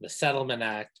 the Settlement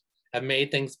Act have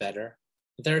made things better.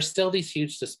 But there are still these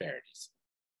huge disparities.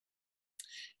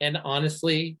 And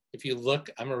honestly, if you look,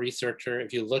 I'm a researcher,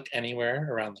 if you look anywhere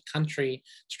around the country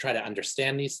to try to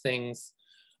understand these things,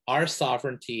 our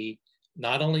sovereignty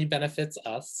not only benefits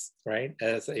us, right,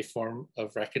 as a form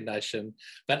of recognition,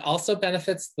 but also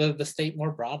benefits the state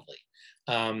more broadly.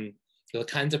 The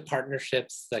kinds of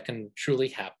partnerships that can truly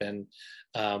happen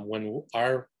when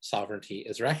our sovereignty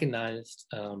is recognized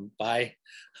by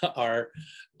our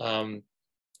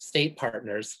state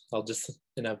partners, I'll just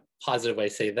in a positive way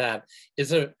say that,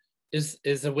 is a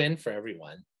win for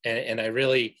everyone. And I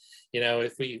really,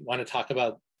 if we want to talk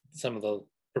about some of the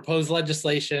proposed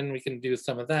legislation, we can do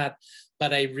some of that.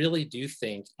 But I really do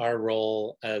think our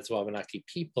role as Wabanaki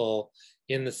people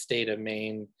in the state of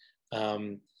Maine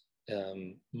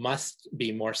must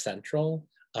be more central,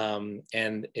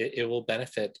 and it will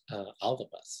benefit all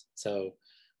of us. So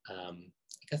I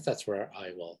guess that's where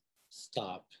I will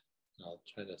stop. I'll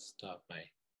try to stop my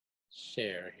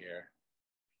share here.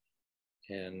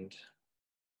 And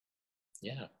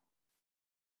yeah.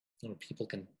 know, people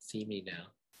can see me now.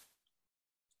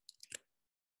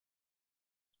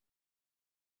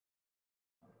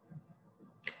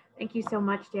 Thank you so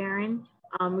much, Darren.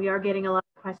 We are getting a lot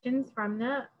of questions from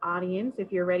the audience,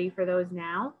 if you're ready for those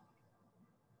now.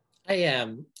 I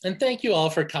am, and thank you all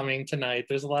for coming tonight.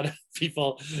 There's a lot of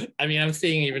people. I mean, I'm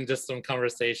seeing even just some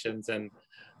conversations, and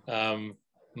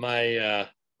my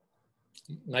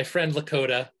friend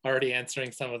Lakota already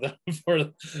answering some of them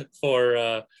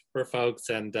for folks,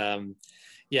 and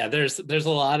yeah, there's a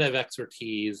lot of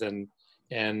expertise, and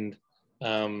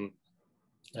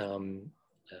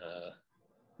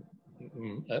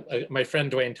my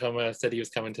friend Dwayne Toma said he was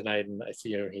coming tonight, and I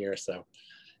see him here. So,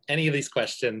 any of these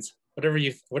questions, whatever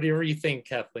you think,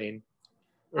 Kathleen,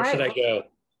 where should I go?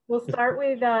 We'll start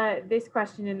with this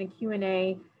question in the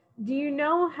Q&A. Do you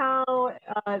know how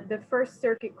the First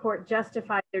Circuit Court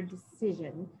justified their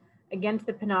decision against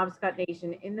the Penobscot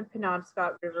Nation in the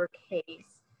Penobscot River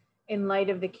case in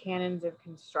light of the canons of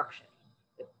construction?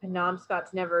 The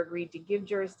Penobscots never agreed to give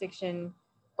jurisdiction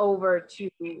over to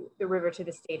the river to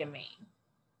the state of Maine.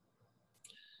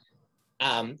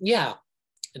 Yeah.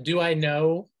 Do I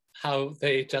know how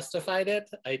they justified it?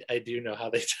 I do know how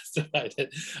they justified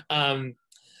it.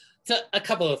 So a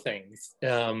couple of things.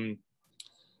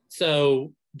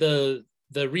 So the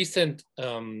recent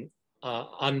en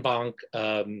banc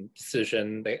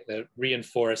decision that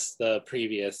reinforced the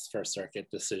previous First Circuit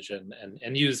decision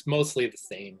and used mostly the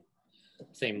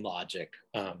same logic,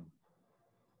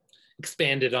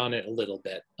 expanded on it a little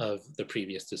bit of the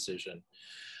previous decision.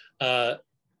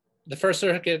 The First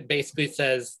Circuit basically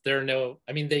says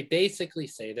they basically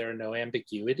say there are no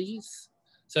ambiguities.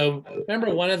 So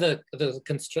remember, one of the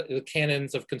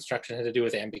canons of construction had to do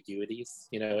with ambiguities,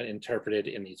 interpreted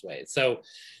in these ways. So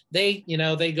they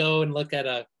go and look at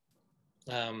a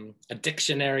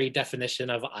dictionary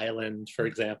definition of island, for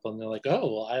example, and they're like,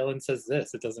 oh, well, island says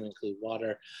this, it doesn't include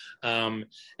water. And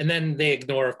then they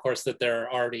ignore, of course, that there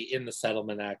are already in the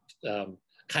Settlement Act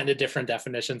kind of different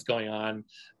definitions going on,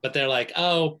 but they're like,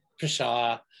 oh,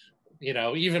 pshaw,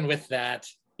 even with that,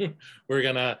 we're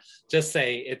gonna just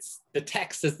say the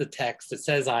text is the text. It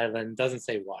says island, doesn't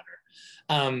say water.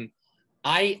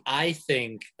 I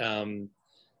think the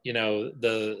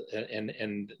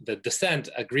dissent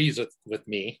agrees with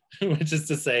me, which is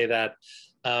to say that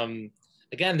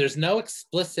again, there's no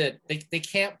explicit. They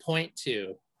can't point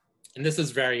to, and this is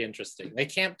very interesting. They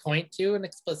can't point to an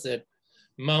explicit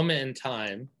moment in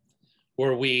time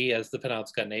where we, as the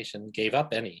Penobscot Nation, gave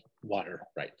up any water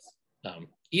rights.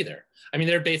 Either. I mean,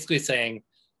 they're basically saying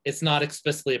it's not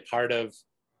explicitly a part of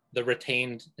the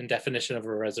retained definition of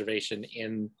a reservation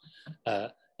in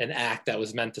an act that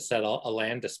was meant to settle a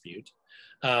land dispute.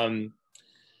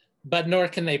 But nor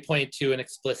can they point to an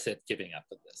explicit giving up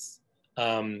of this.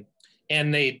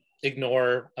 And they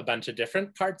ignore a bunch of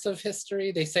different parts of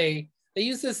history. They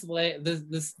use this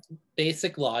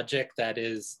basic logic that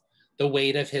is the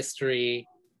weight of history.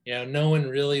 No one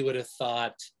really would have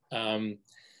thought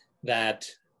that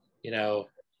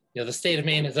the state of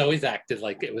Maine has always acted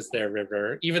like it was their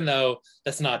river, even though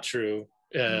that's not true.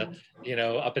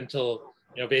 Up until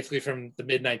basically from the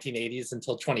mid 1980s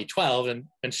until 2012, and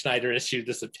when Schneider issued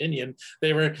this opinion,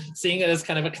 they were seeing it as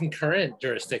kind of a concurrent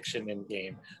jurisdiction in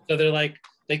game. So they're like,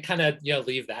 they kind of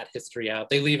leave that history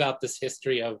out. They leave out this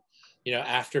history of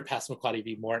after Passamaquoddy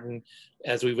v. Morton,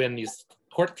 as we win these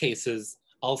court cases,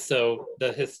 also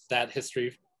that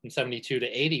history from 72 to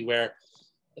 80, where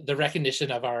the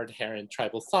recognition of our inherent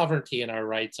tribal sovereignty and our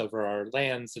rights over our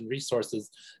lands and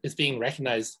resources is being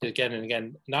recognized again and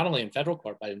again, not only in federal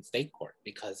court, but in state court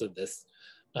because of this.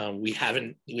 We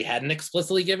hadn't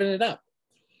explicitly given it up.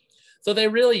 So they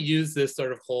really use this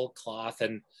sort of whole cloth,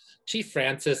 and Chief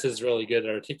Francis is really good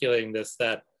at articulating this,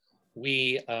 that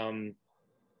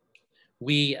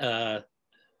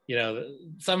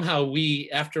somehow we,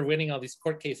 after winning all these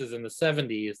court cases in the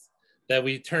 70s, that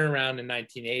we turn around in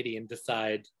 1980 and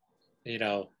decide,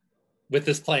 with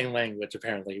this plain language,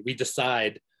 apparently, we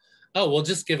decide, oh, we'll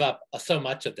just give up so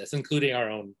much of this, including our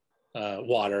own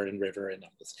water and river and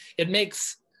all this. It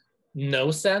makes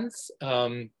no sense.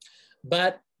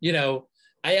 But,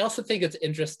 I also think it's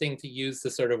interesting to use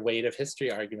the sort of weight of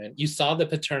history argument. You saw the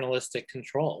paternalistic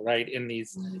control, right, in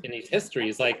these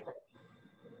histories. Like,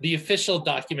 the official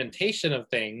documentation of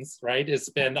things, right, has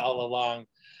been all along,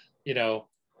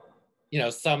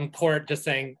 some court just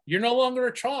saying, you're no longer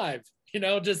a tribe,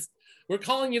 we're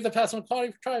calling you the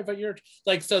Passamaquoddy tribe, but you're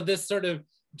like, so this sort of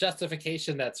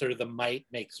justification that sort of the might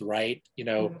makes right,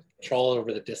 control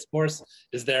over the discourse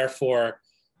is therefore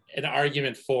an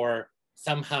argument for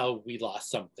somehow we lost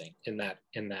something in that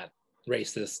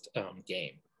racist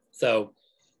game. So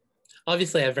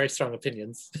obviously I have very strong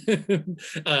opinions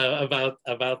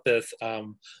about this,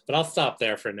 but I'll stop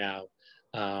there for now.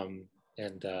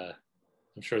 And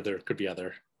I'm sure there could be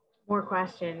other More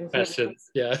questions. questions.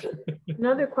 Yeah.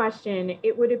 Another question.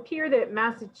 It would appear that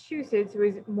Massachusetts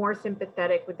was more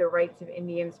sympathetic with the rights of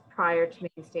Indians prior to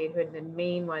Maine statehood than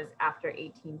Maine was after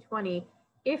 1820.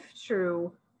 If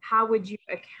true, how would you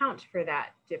account for that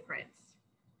difference?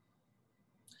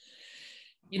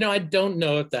 You know, I don't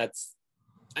know if that's,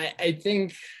 I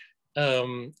think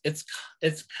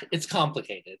it's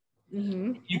complicated.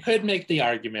 Mm-hmm. You could make the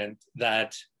argument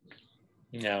that,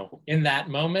 you know, in that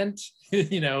moment,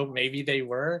 you know, maybe they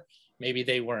were, maybe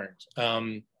they weren't.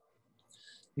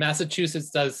 Massachusetts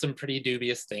does some pretty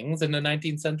dubious things in the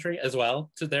 19th century as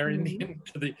well to their Indian,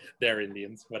 to their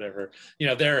Indians, whatever. You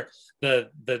know, they're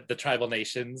the tribal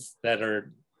nations that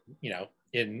are, you know,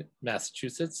 in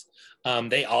Massachusetts.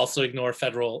 They also ignore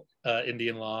federal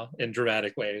Indian law in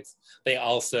dramatic ways. They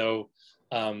also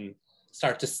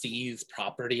start to seize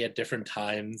property at different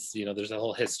times. You know, there's a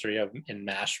whole history of in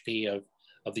Mashpee of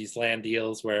these land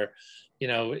deals where, you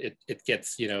know, it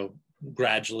gets, you know,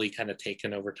 gradually kind of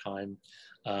taken over time.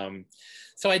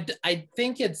 So I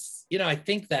think it's, you know, I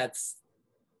think that's,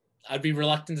 I'd be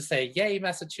reluctant to say, yay,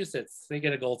 Massachusetts, they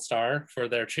get a gold star for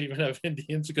their treatment of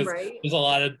Indians, because there's a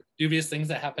lot of dubious things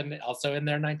that happened also in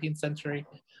their 19th century.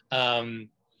 But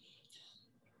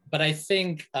I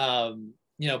think,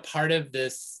 you know, part of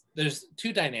this, there's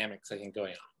two dynamics I think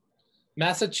going on.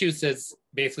 Massachusetts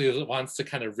basically wants to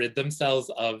kind of rid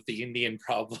themselves of the Indian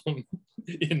problem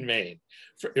in Maine.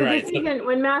 So this isn't,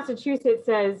 when Massachusetts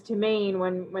says to Maine,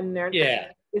 when they're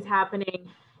is happening,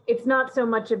 it's not so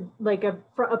much like a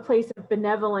place of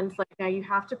benevolence, like, now you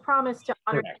have to promise to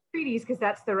honor the treaties because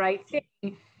that's the right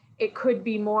thing. It could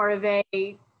be more of a,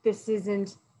 this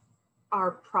isn't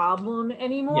our problem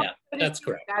anymore. Yeah, that's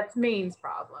correct. That's Maine's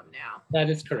problem now. That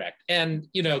is correct. And,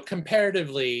 you know,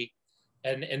 comparatively,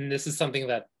 and this is something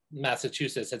that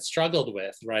Massachusetts had struggled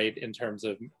with, right, in terms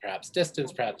of perhaps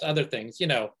distance, perhaps other things, you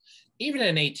know, even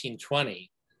in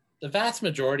 1820, the vast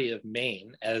majority of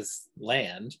Maine as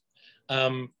land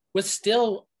was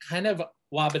still kind of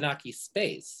Wabanaki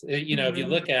space. You know, if you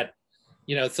look at,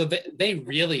 you know, so they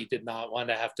really did not want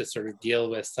to have to sort of deal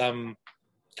with some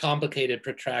complicated,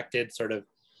 protracted sort of,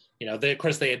 you know, of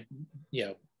course they had, you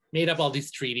know, made up all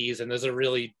these treaties, and there's a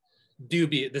really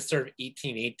dubious, this sort of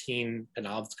 1818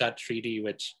 Penobscot Treaty,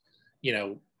 which, you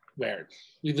know, where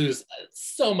we lose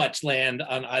so much land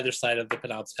on either side of the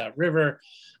Penobscot River.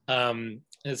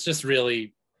 It's just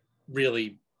really,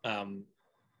 really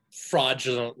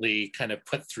fraudulently kind of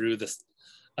put through this,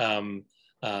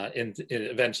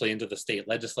 eventually into the state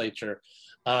legislature,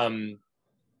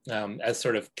 as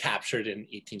sort of captured in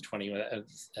 1820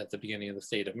 at the beginning of the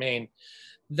state of Maine.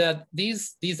 That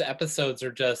these episodes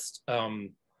are just,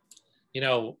 you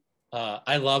know,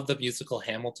 I love the musical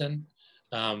Hamilton,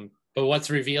 but what's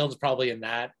revealed probably in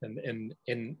that and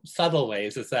in subtle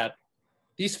ways is that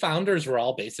these founders were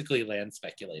all basically land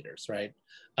speculators, right?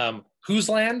 Whose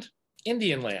land?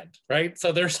 Indian land, right?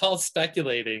 So they're all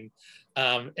speculating.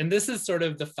 And this is sort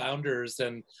of the founders,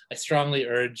 and I strongly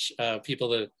urge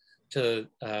people to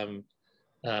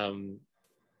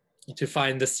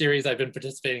find the series I've been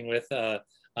participating with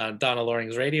on Donna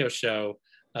Loring's radio show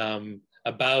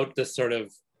about this sort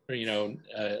of, you know,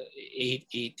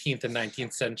 18th and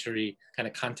 19th century kind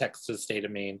of context to the state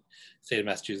of Maine, state of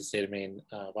Massachusetts, state of Maine,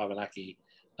 Wabanaki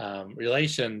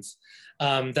relations,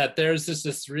 that there's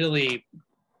this really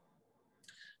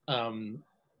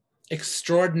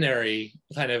extraordinary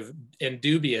kind of and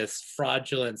dubious,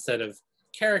 fraudulent set of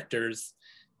characters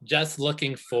just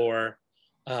looking for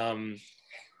land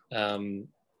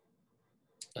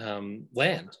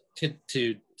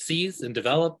to seize and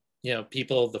develop. You know,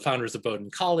 people, the founders of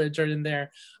Bowdoin College are in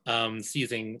there,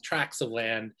 seizing tracts of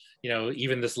land, you know,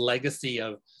 even this legacy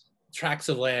of tracts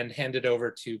of land handed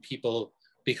over to people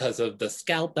because of the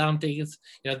scalp bounties.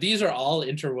 You know, these are all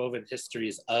interwoven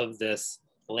histories of this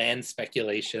land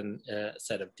speculation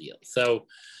set of deals. So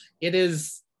it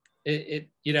is,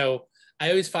 you know, I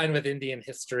always find with Indian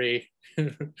history,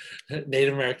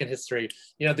 Native American history,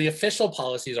 you know, the official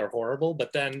policies are horrible,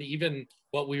 but then even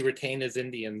what we retain as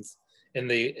Indians in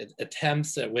the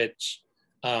attempts at which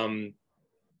that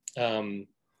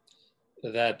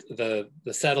the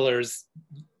settlers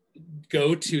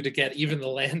go to get even the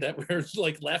land that we're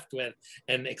like left with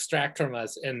and extract from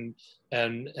us and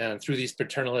through these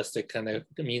paternalistic kind of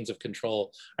means of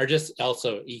control are just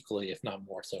also equally, if not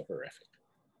more so, horrific.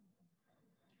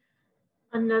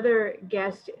 Another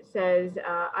guest says,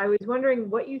 I was wondering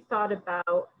what you thought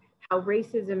about how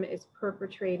racism is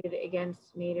perpetrated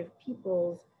against Native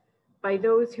peoples by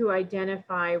those who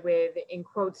identify with, in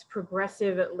quotes,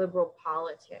 progressive liberal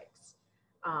politics,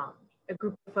 a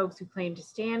group of folks who claim to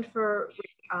stand for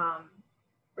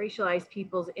racialized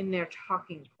peoples in their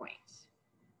talking points.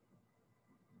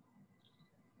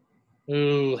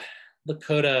 Ooh,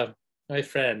 Lakota, my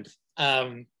friend.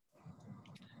 I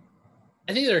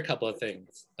think there are a couple of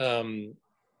things. I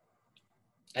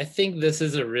think this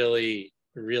is a really,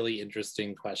 really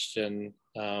interesting question.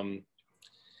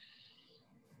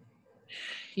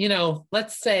 You know,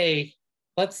 let's say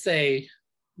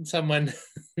someone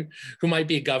who might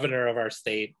be a governor of our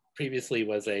state previously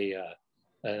was an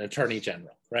attorney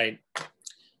general, right?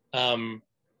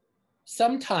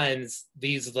 Sometimes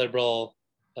these liberal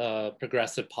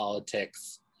progressive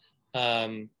politics,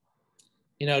 you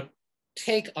know,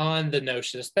 take on the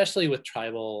notion, especially with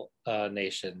tribal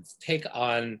nations, take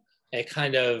on a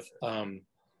kind of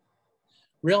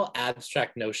real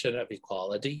abstract notion of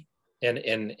equality,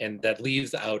 and that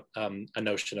leaves out a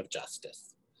notion of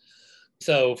justice.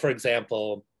 So, for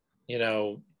example, you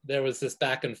know, there was this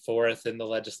back and forth in the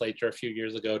legislature a few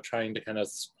years ago trying to kind of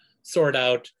sort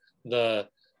out the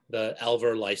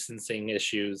Alver licensing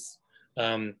issues.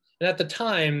 And at the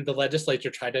time, the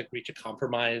legislature tried to reach a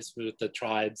compromise with the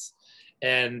tribes,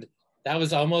 and that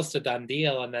was almost a done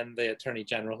deal. And then the attorney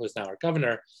general, who's now our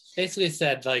governor, basically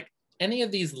said, like, any of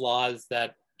these laws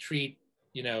that treat,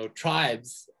 you know,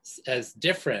 tribes as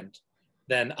different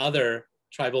than other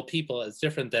tribal people, as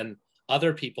different than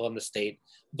other people in the state,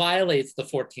 violates the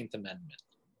 14th Amendment,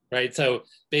 right? So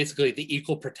basically the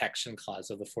equal protection clause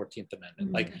of the 14th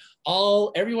Amendment, like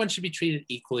everyone should be treated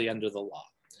equally under the law.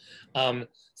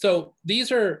 So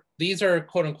these are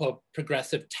quote unquote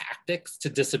progressive tactics to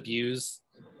disabuse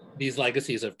these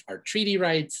legacies of our treaty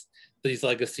rights, these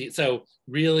legacies. So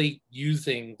really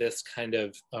using this kind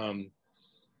of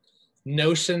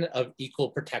notion of equal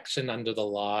protection under the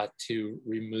law to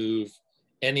remove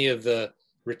any of the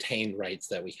retained rights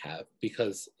that we have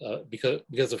because of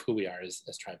who we are as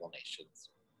tribal nations.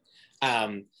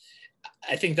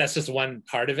 I think that's just one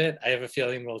part of it. I have a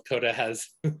feeling Lakota has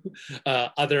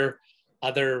other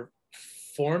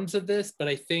forms of this, but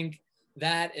I think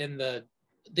that in the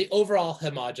overall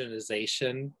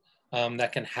homogenization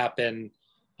that can happen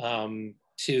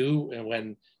too, and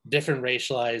when different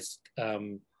racialized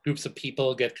groups of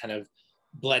people get kind of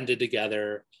blended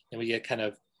together, and we get kind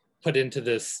of put into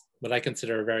this, what I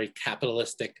consider a very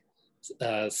capitalistic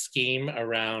scheme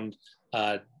around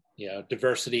you know,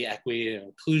 diversity, equity, and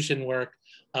inclusion work.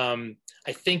 I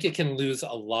think it can lose a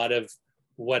lot of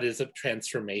what is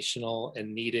transformational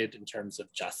and needed in terms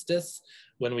of justice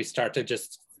when we start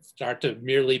to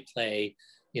merely play,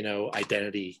 you know,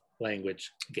 identity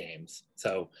language games.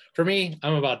 So for me,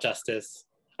 I'm about justice.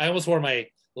 I almost wore my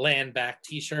land back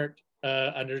t-shirt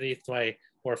underneath my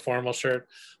more formal shirt,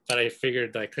 but I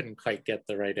figured I couldn't quite get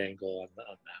the right angle on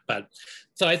that. But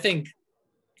so I think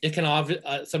it can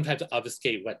sometimes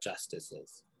obfuscate what justice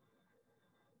is.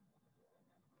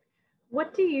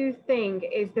 What do you think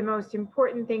is the most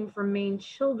important thing for Maine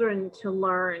children to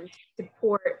learn to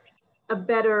support a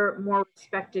better, more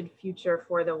respected future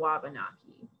for the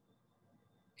Wabanaki?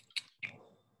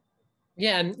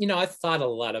 Yeah, and you know, I've thought a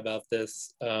lot about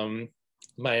this.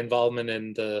 My involvement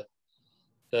in the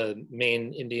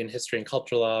Maine Indian History and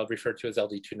Culture Law, referred to as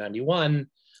LD 291,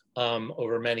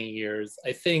 over many years.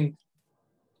 I think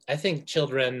Maine's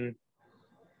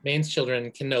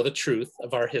children can know the truth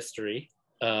of our history,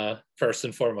 first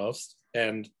and foremost,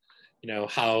 and you know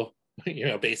how, you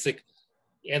know,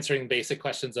 answering basic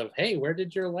questions of, hey, where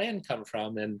did your land come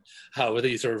from, and how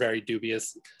these are very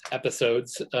dubious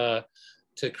episodes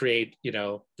to create, you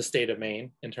know, the state of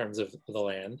Maine in terms of the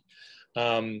land,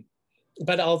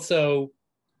 but also,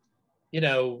 you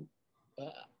know,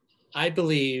 I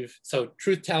believe, so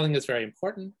truth telling is very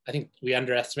important. I think we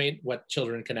underestimate what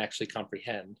children can actually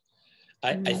comprehend.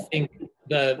 I think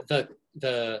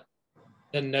the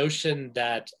notion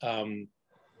that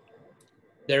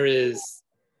there is,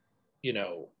 you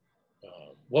know,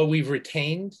 what we've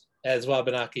retained as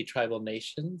Wabanaki tribal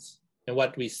nations and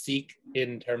what we seek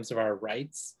in terms of our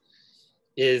rights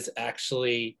is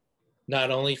actually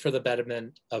not only for the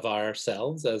betterment of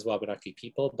ourselves as Wabanaki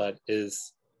people, but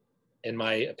is, in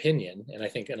my opinion, and I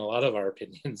think in a lot of our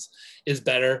opinions, is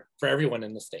better for everyone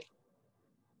in the state.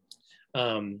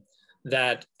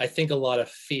 That I think a lot of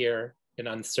fear and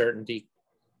uncertainty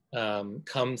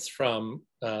comes from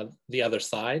the other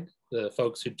side, the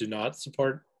folks who do not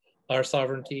support our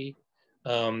sovereignty.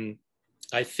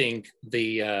 I think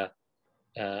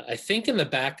I think in the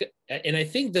back, and I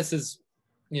think this is,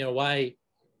 you know, why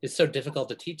it's so difficult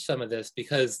to teach some of this,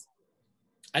 because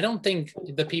I don't think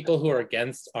the people who are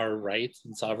against our rights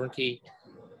and sovereignty,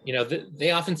 you know,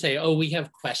 they often say, oh, we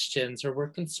have questions or we're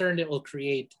concerned it will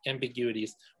create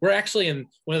ambiguities. We're actually in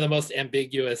one of the most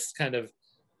ambiguous kind of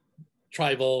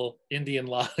tribal Indian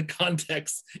law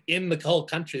contexts in the whole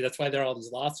country. That's why there are all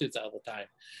these lawsuits all the time.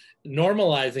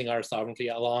 Normalizing our sovereignty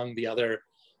along the other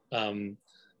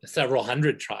several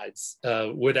hundred tribes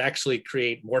would actually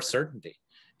create more certainty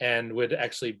and would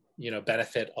actually, you know,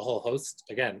 benefit a whole host,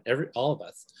 again, all of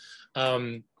us.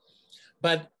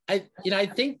 But I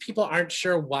think people aren't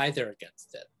sure why they're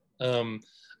against it.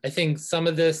 I think some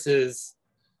of this is,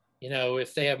 you know,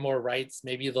 if they have more rights,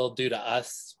 maybe they'll do to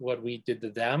us what we did to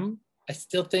them. I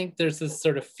still think there's this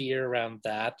sort of fear around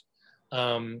that.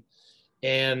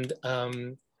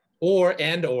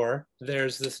 Or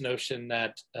there's this notion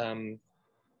that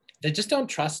they just don't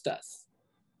trust us,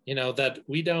 you know, that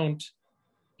we don't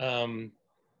earn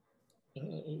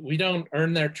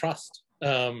their trust,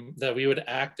 that we would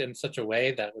act in such a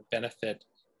way that would benefit,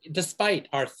 despite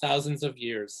our thousands of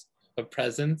years of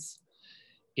presence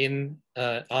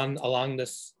along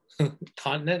this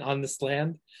continent, on this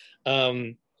land,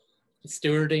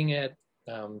 stewarding it,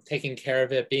 taking care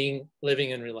of it, living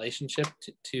in relationship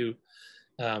to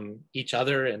each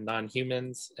other and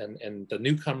non-humans and the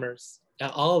newcomers.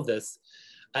 All of this,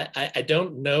 I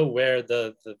don't know where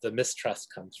the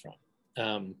mistrust comes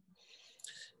from,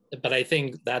 but I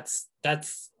think that's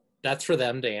for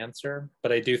them to answer.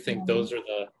 But I do think those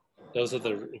are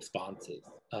the responses.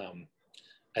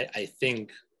 I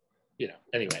think, you know,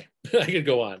 anyway, I could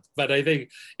go on, but I think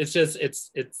it's just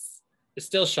it's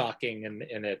still shocking,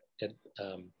 and it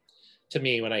to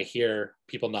me, when I hear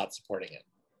people not supporting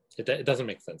it doesn't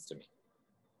make sense to me.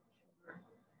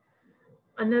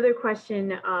 Another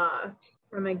question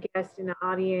from a guest in the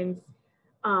audience.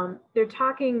 They're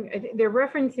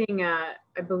referencing,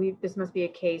 I believe this must be a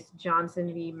case,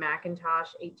 Johnson v.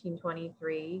 McIntosh,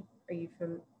 1823. Are you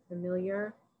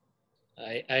familiar?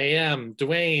 I am.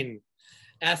 Dwayne,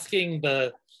 asking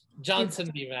the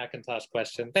Johnson v. McIntosh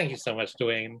question. Thank you so much,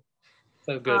 Dwayne.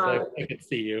 So good. I could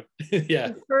see you. Yeah.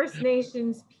 Do First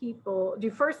Nations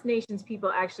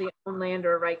people actually own land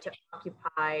or right to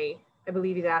occupy? I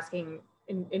believe he's asking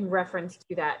in reference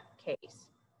to that case.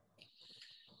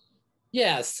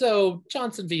 Yeah, so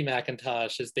Johnson v.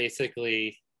 McIntosh is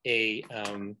basically a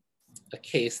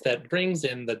case that brings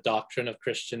in the doctrine of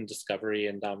Christian discovery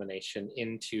and domination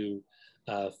into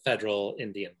federal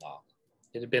Indian law.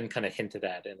 It had been kind of hinted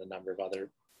at in a number of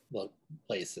other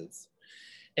places.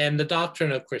 And the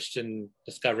doctrine of Christian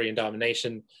discovery and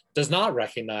domination does not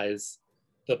recognize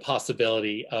the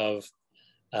possibility of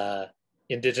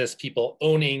Indigenous people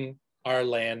owning our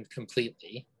land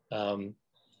completely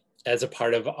as a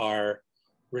part of our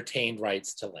retained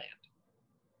rights to land,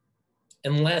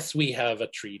 unless we have a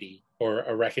treaty or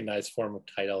a recognized form of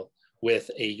title with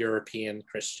a European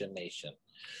Christian nation.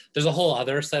 There's a whole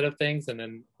other set of things, and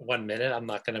in 1 minute, I'm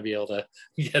not going to be able to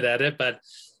get at it, but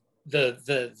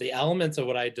the elements of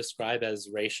what I describe as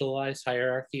racialized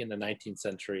hierarchy in the 19th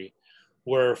century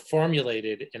were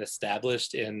formulated and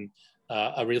established in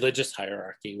a religious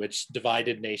hierarchy, which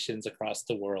divided nations across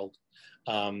the world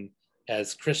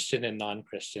as Christian and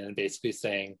non-Christian, and basically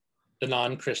saying the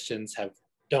non-Christians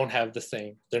don't have the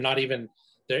same. They're not even,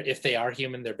 if they are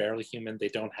human, they're barely human. They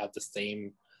don't have the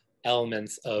same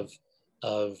elements of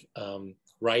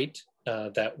right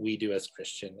that we do as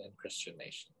Christian and Christian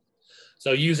nations.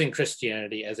 So using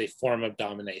Christianity as a form of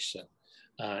domination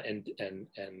and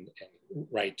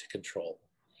right to control.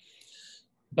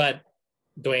 But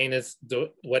Dwayne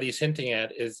what he's hinting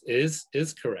at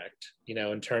is correct, you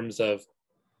know, in terms of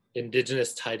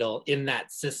Indigenous title in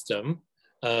that system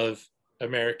of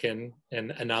American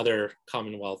and other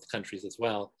Commonwealth countries as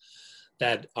well,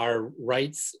 that our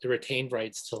rights, retained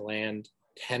rights to land,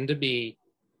 tend to be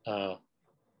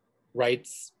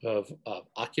rights of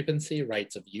occupancy,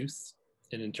 rights of use,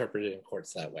 and interpreted in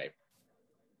courts that way.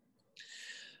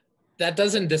 That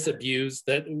doesn't disabuse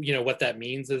that, you know, what that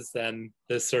means is then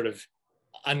this sort of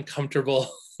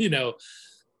uncomfortable, you know,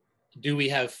 do we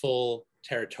have full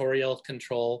territorial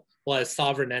control? Well, as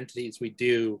sovereign entities, we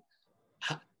do.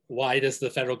 Why does the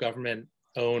federal government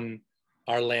own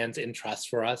our lands in trust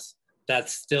for us?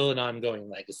 That's still an ongoing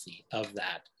legacy of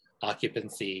that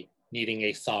occupancy, needing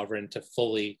a sovereign to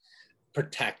fully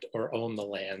protect or own the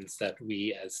lands that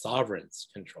we as sovereigns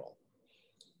control.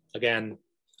 Again,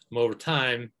 over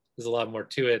time, there's a lot more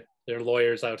to it. There are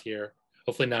lawyers out here,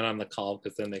 hopefully not on the call,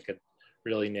 because then they could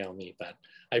really nail me. But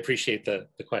I appreciate the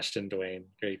question, Dwayne.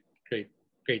 Great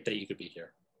that you could be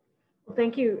here. Well,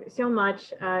 thank you so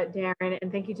much, Darren,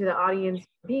 and thank you to the audience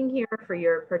for being here, for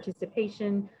your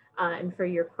participation, and for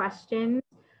your questions.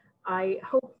 I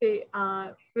hope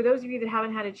that for those of you that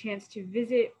haven't had a chance to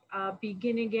visit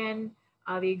Begin Again,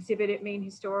 the exhibit at Maine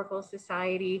Historical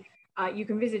Society, you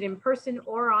can visit in person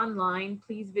or online.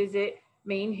 Please visit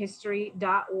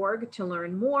mainehistory.org to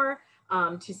learn more,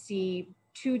 to see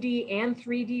 2D and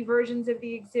 3D versions of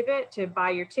the exhibit, to buy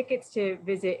your tickets to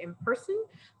visit in person.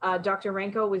 Dr.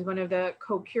 Ranco was one of the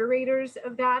co-curators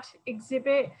of that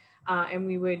exhibit, and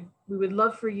we would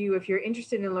love for you, if you're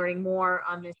interested in learning more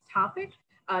on this topic,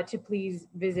 to please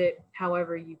visit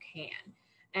however you can.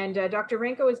 And Dr.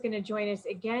 Ranco is going to join us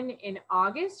again in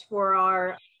August for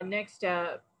our next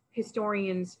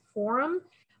Historians Forum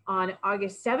on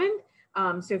August 7th.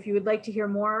 So if you would like to hear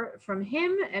more from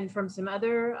him and from some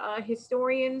other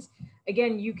historians,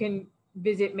 again, you can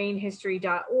visit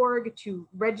mainehistory.org to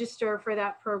register for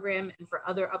that program and for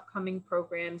other upcoming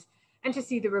programs, and to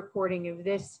see the recording of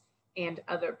this and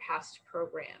other past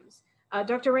programs.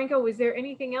 Dr. Ranco, was there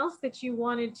anything else that you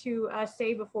wanted to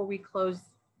say before we close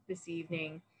this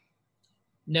evening?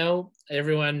 No,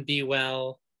 everyone be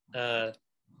well.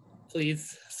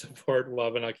 Please support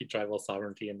Wabanaki tribal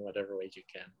sovereignty in whatever ways you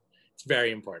can. It's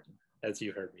very important, as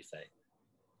you heard me say.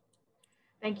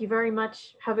 Thank you very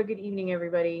much. Have a good evening,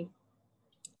 everybody.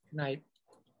 Good night.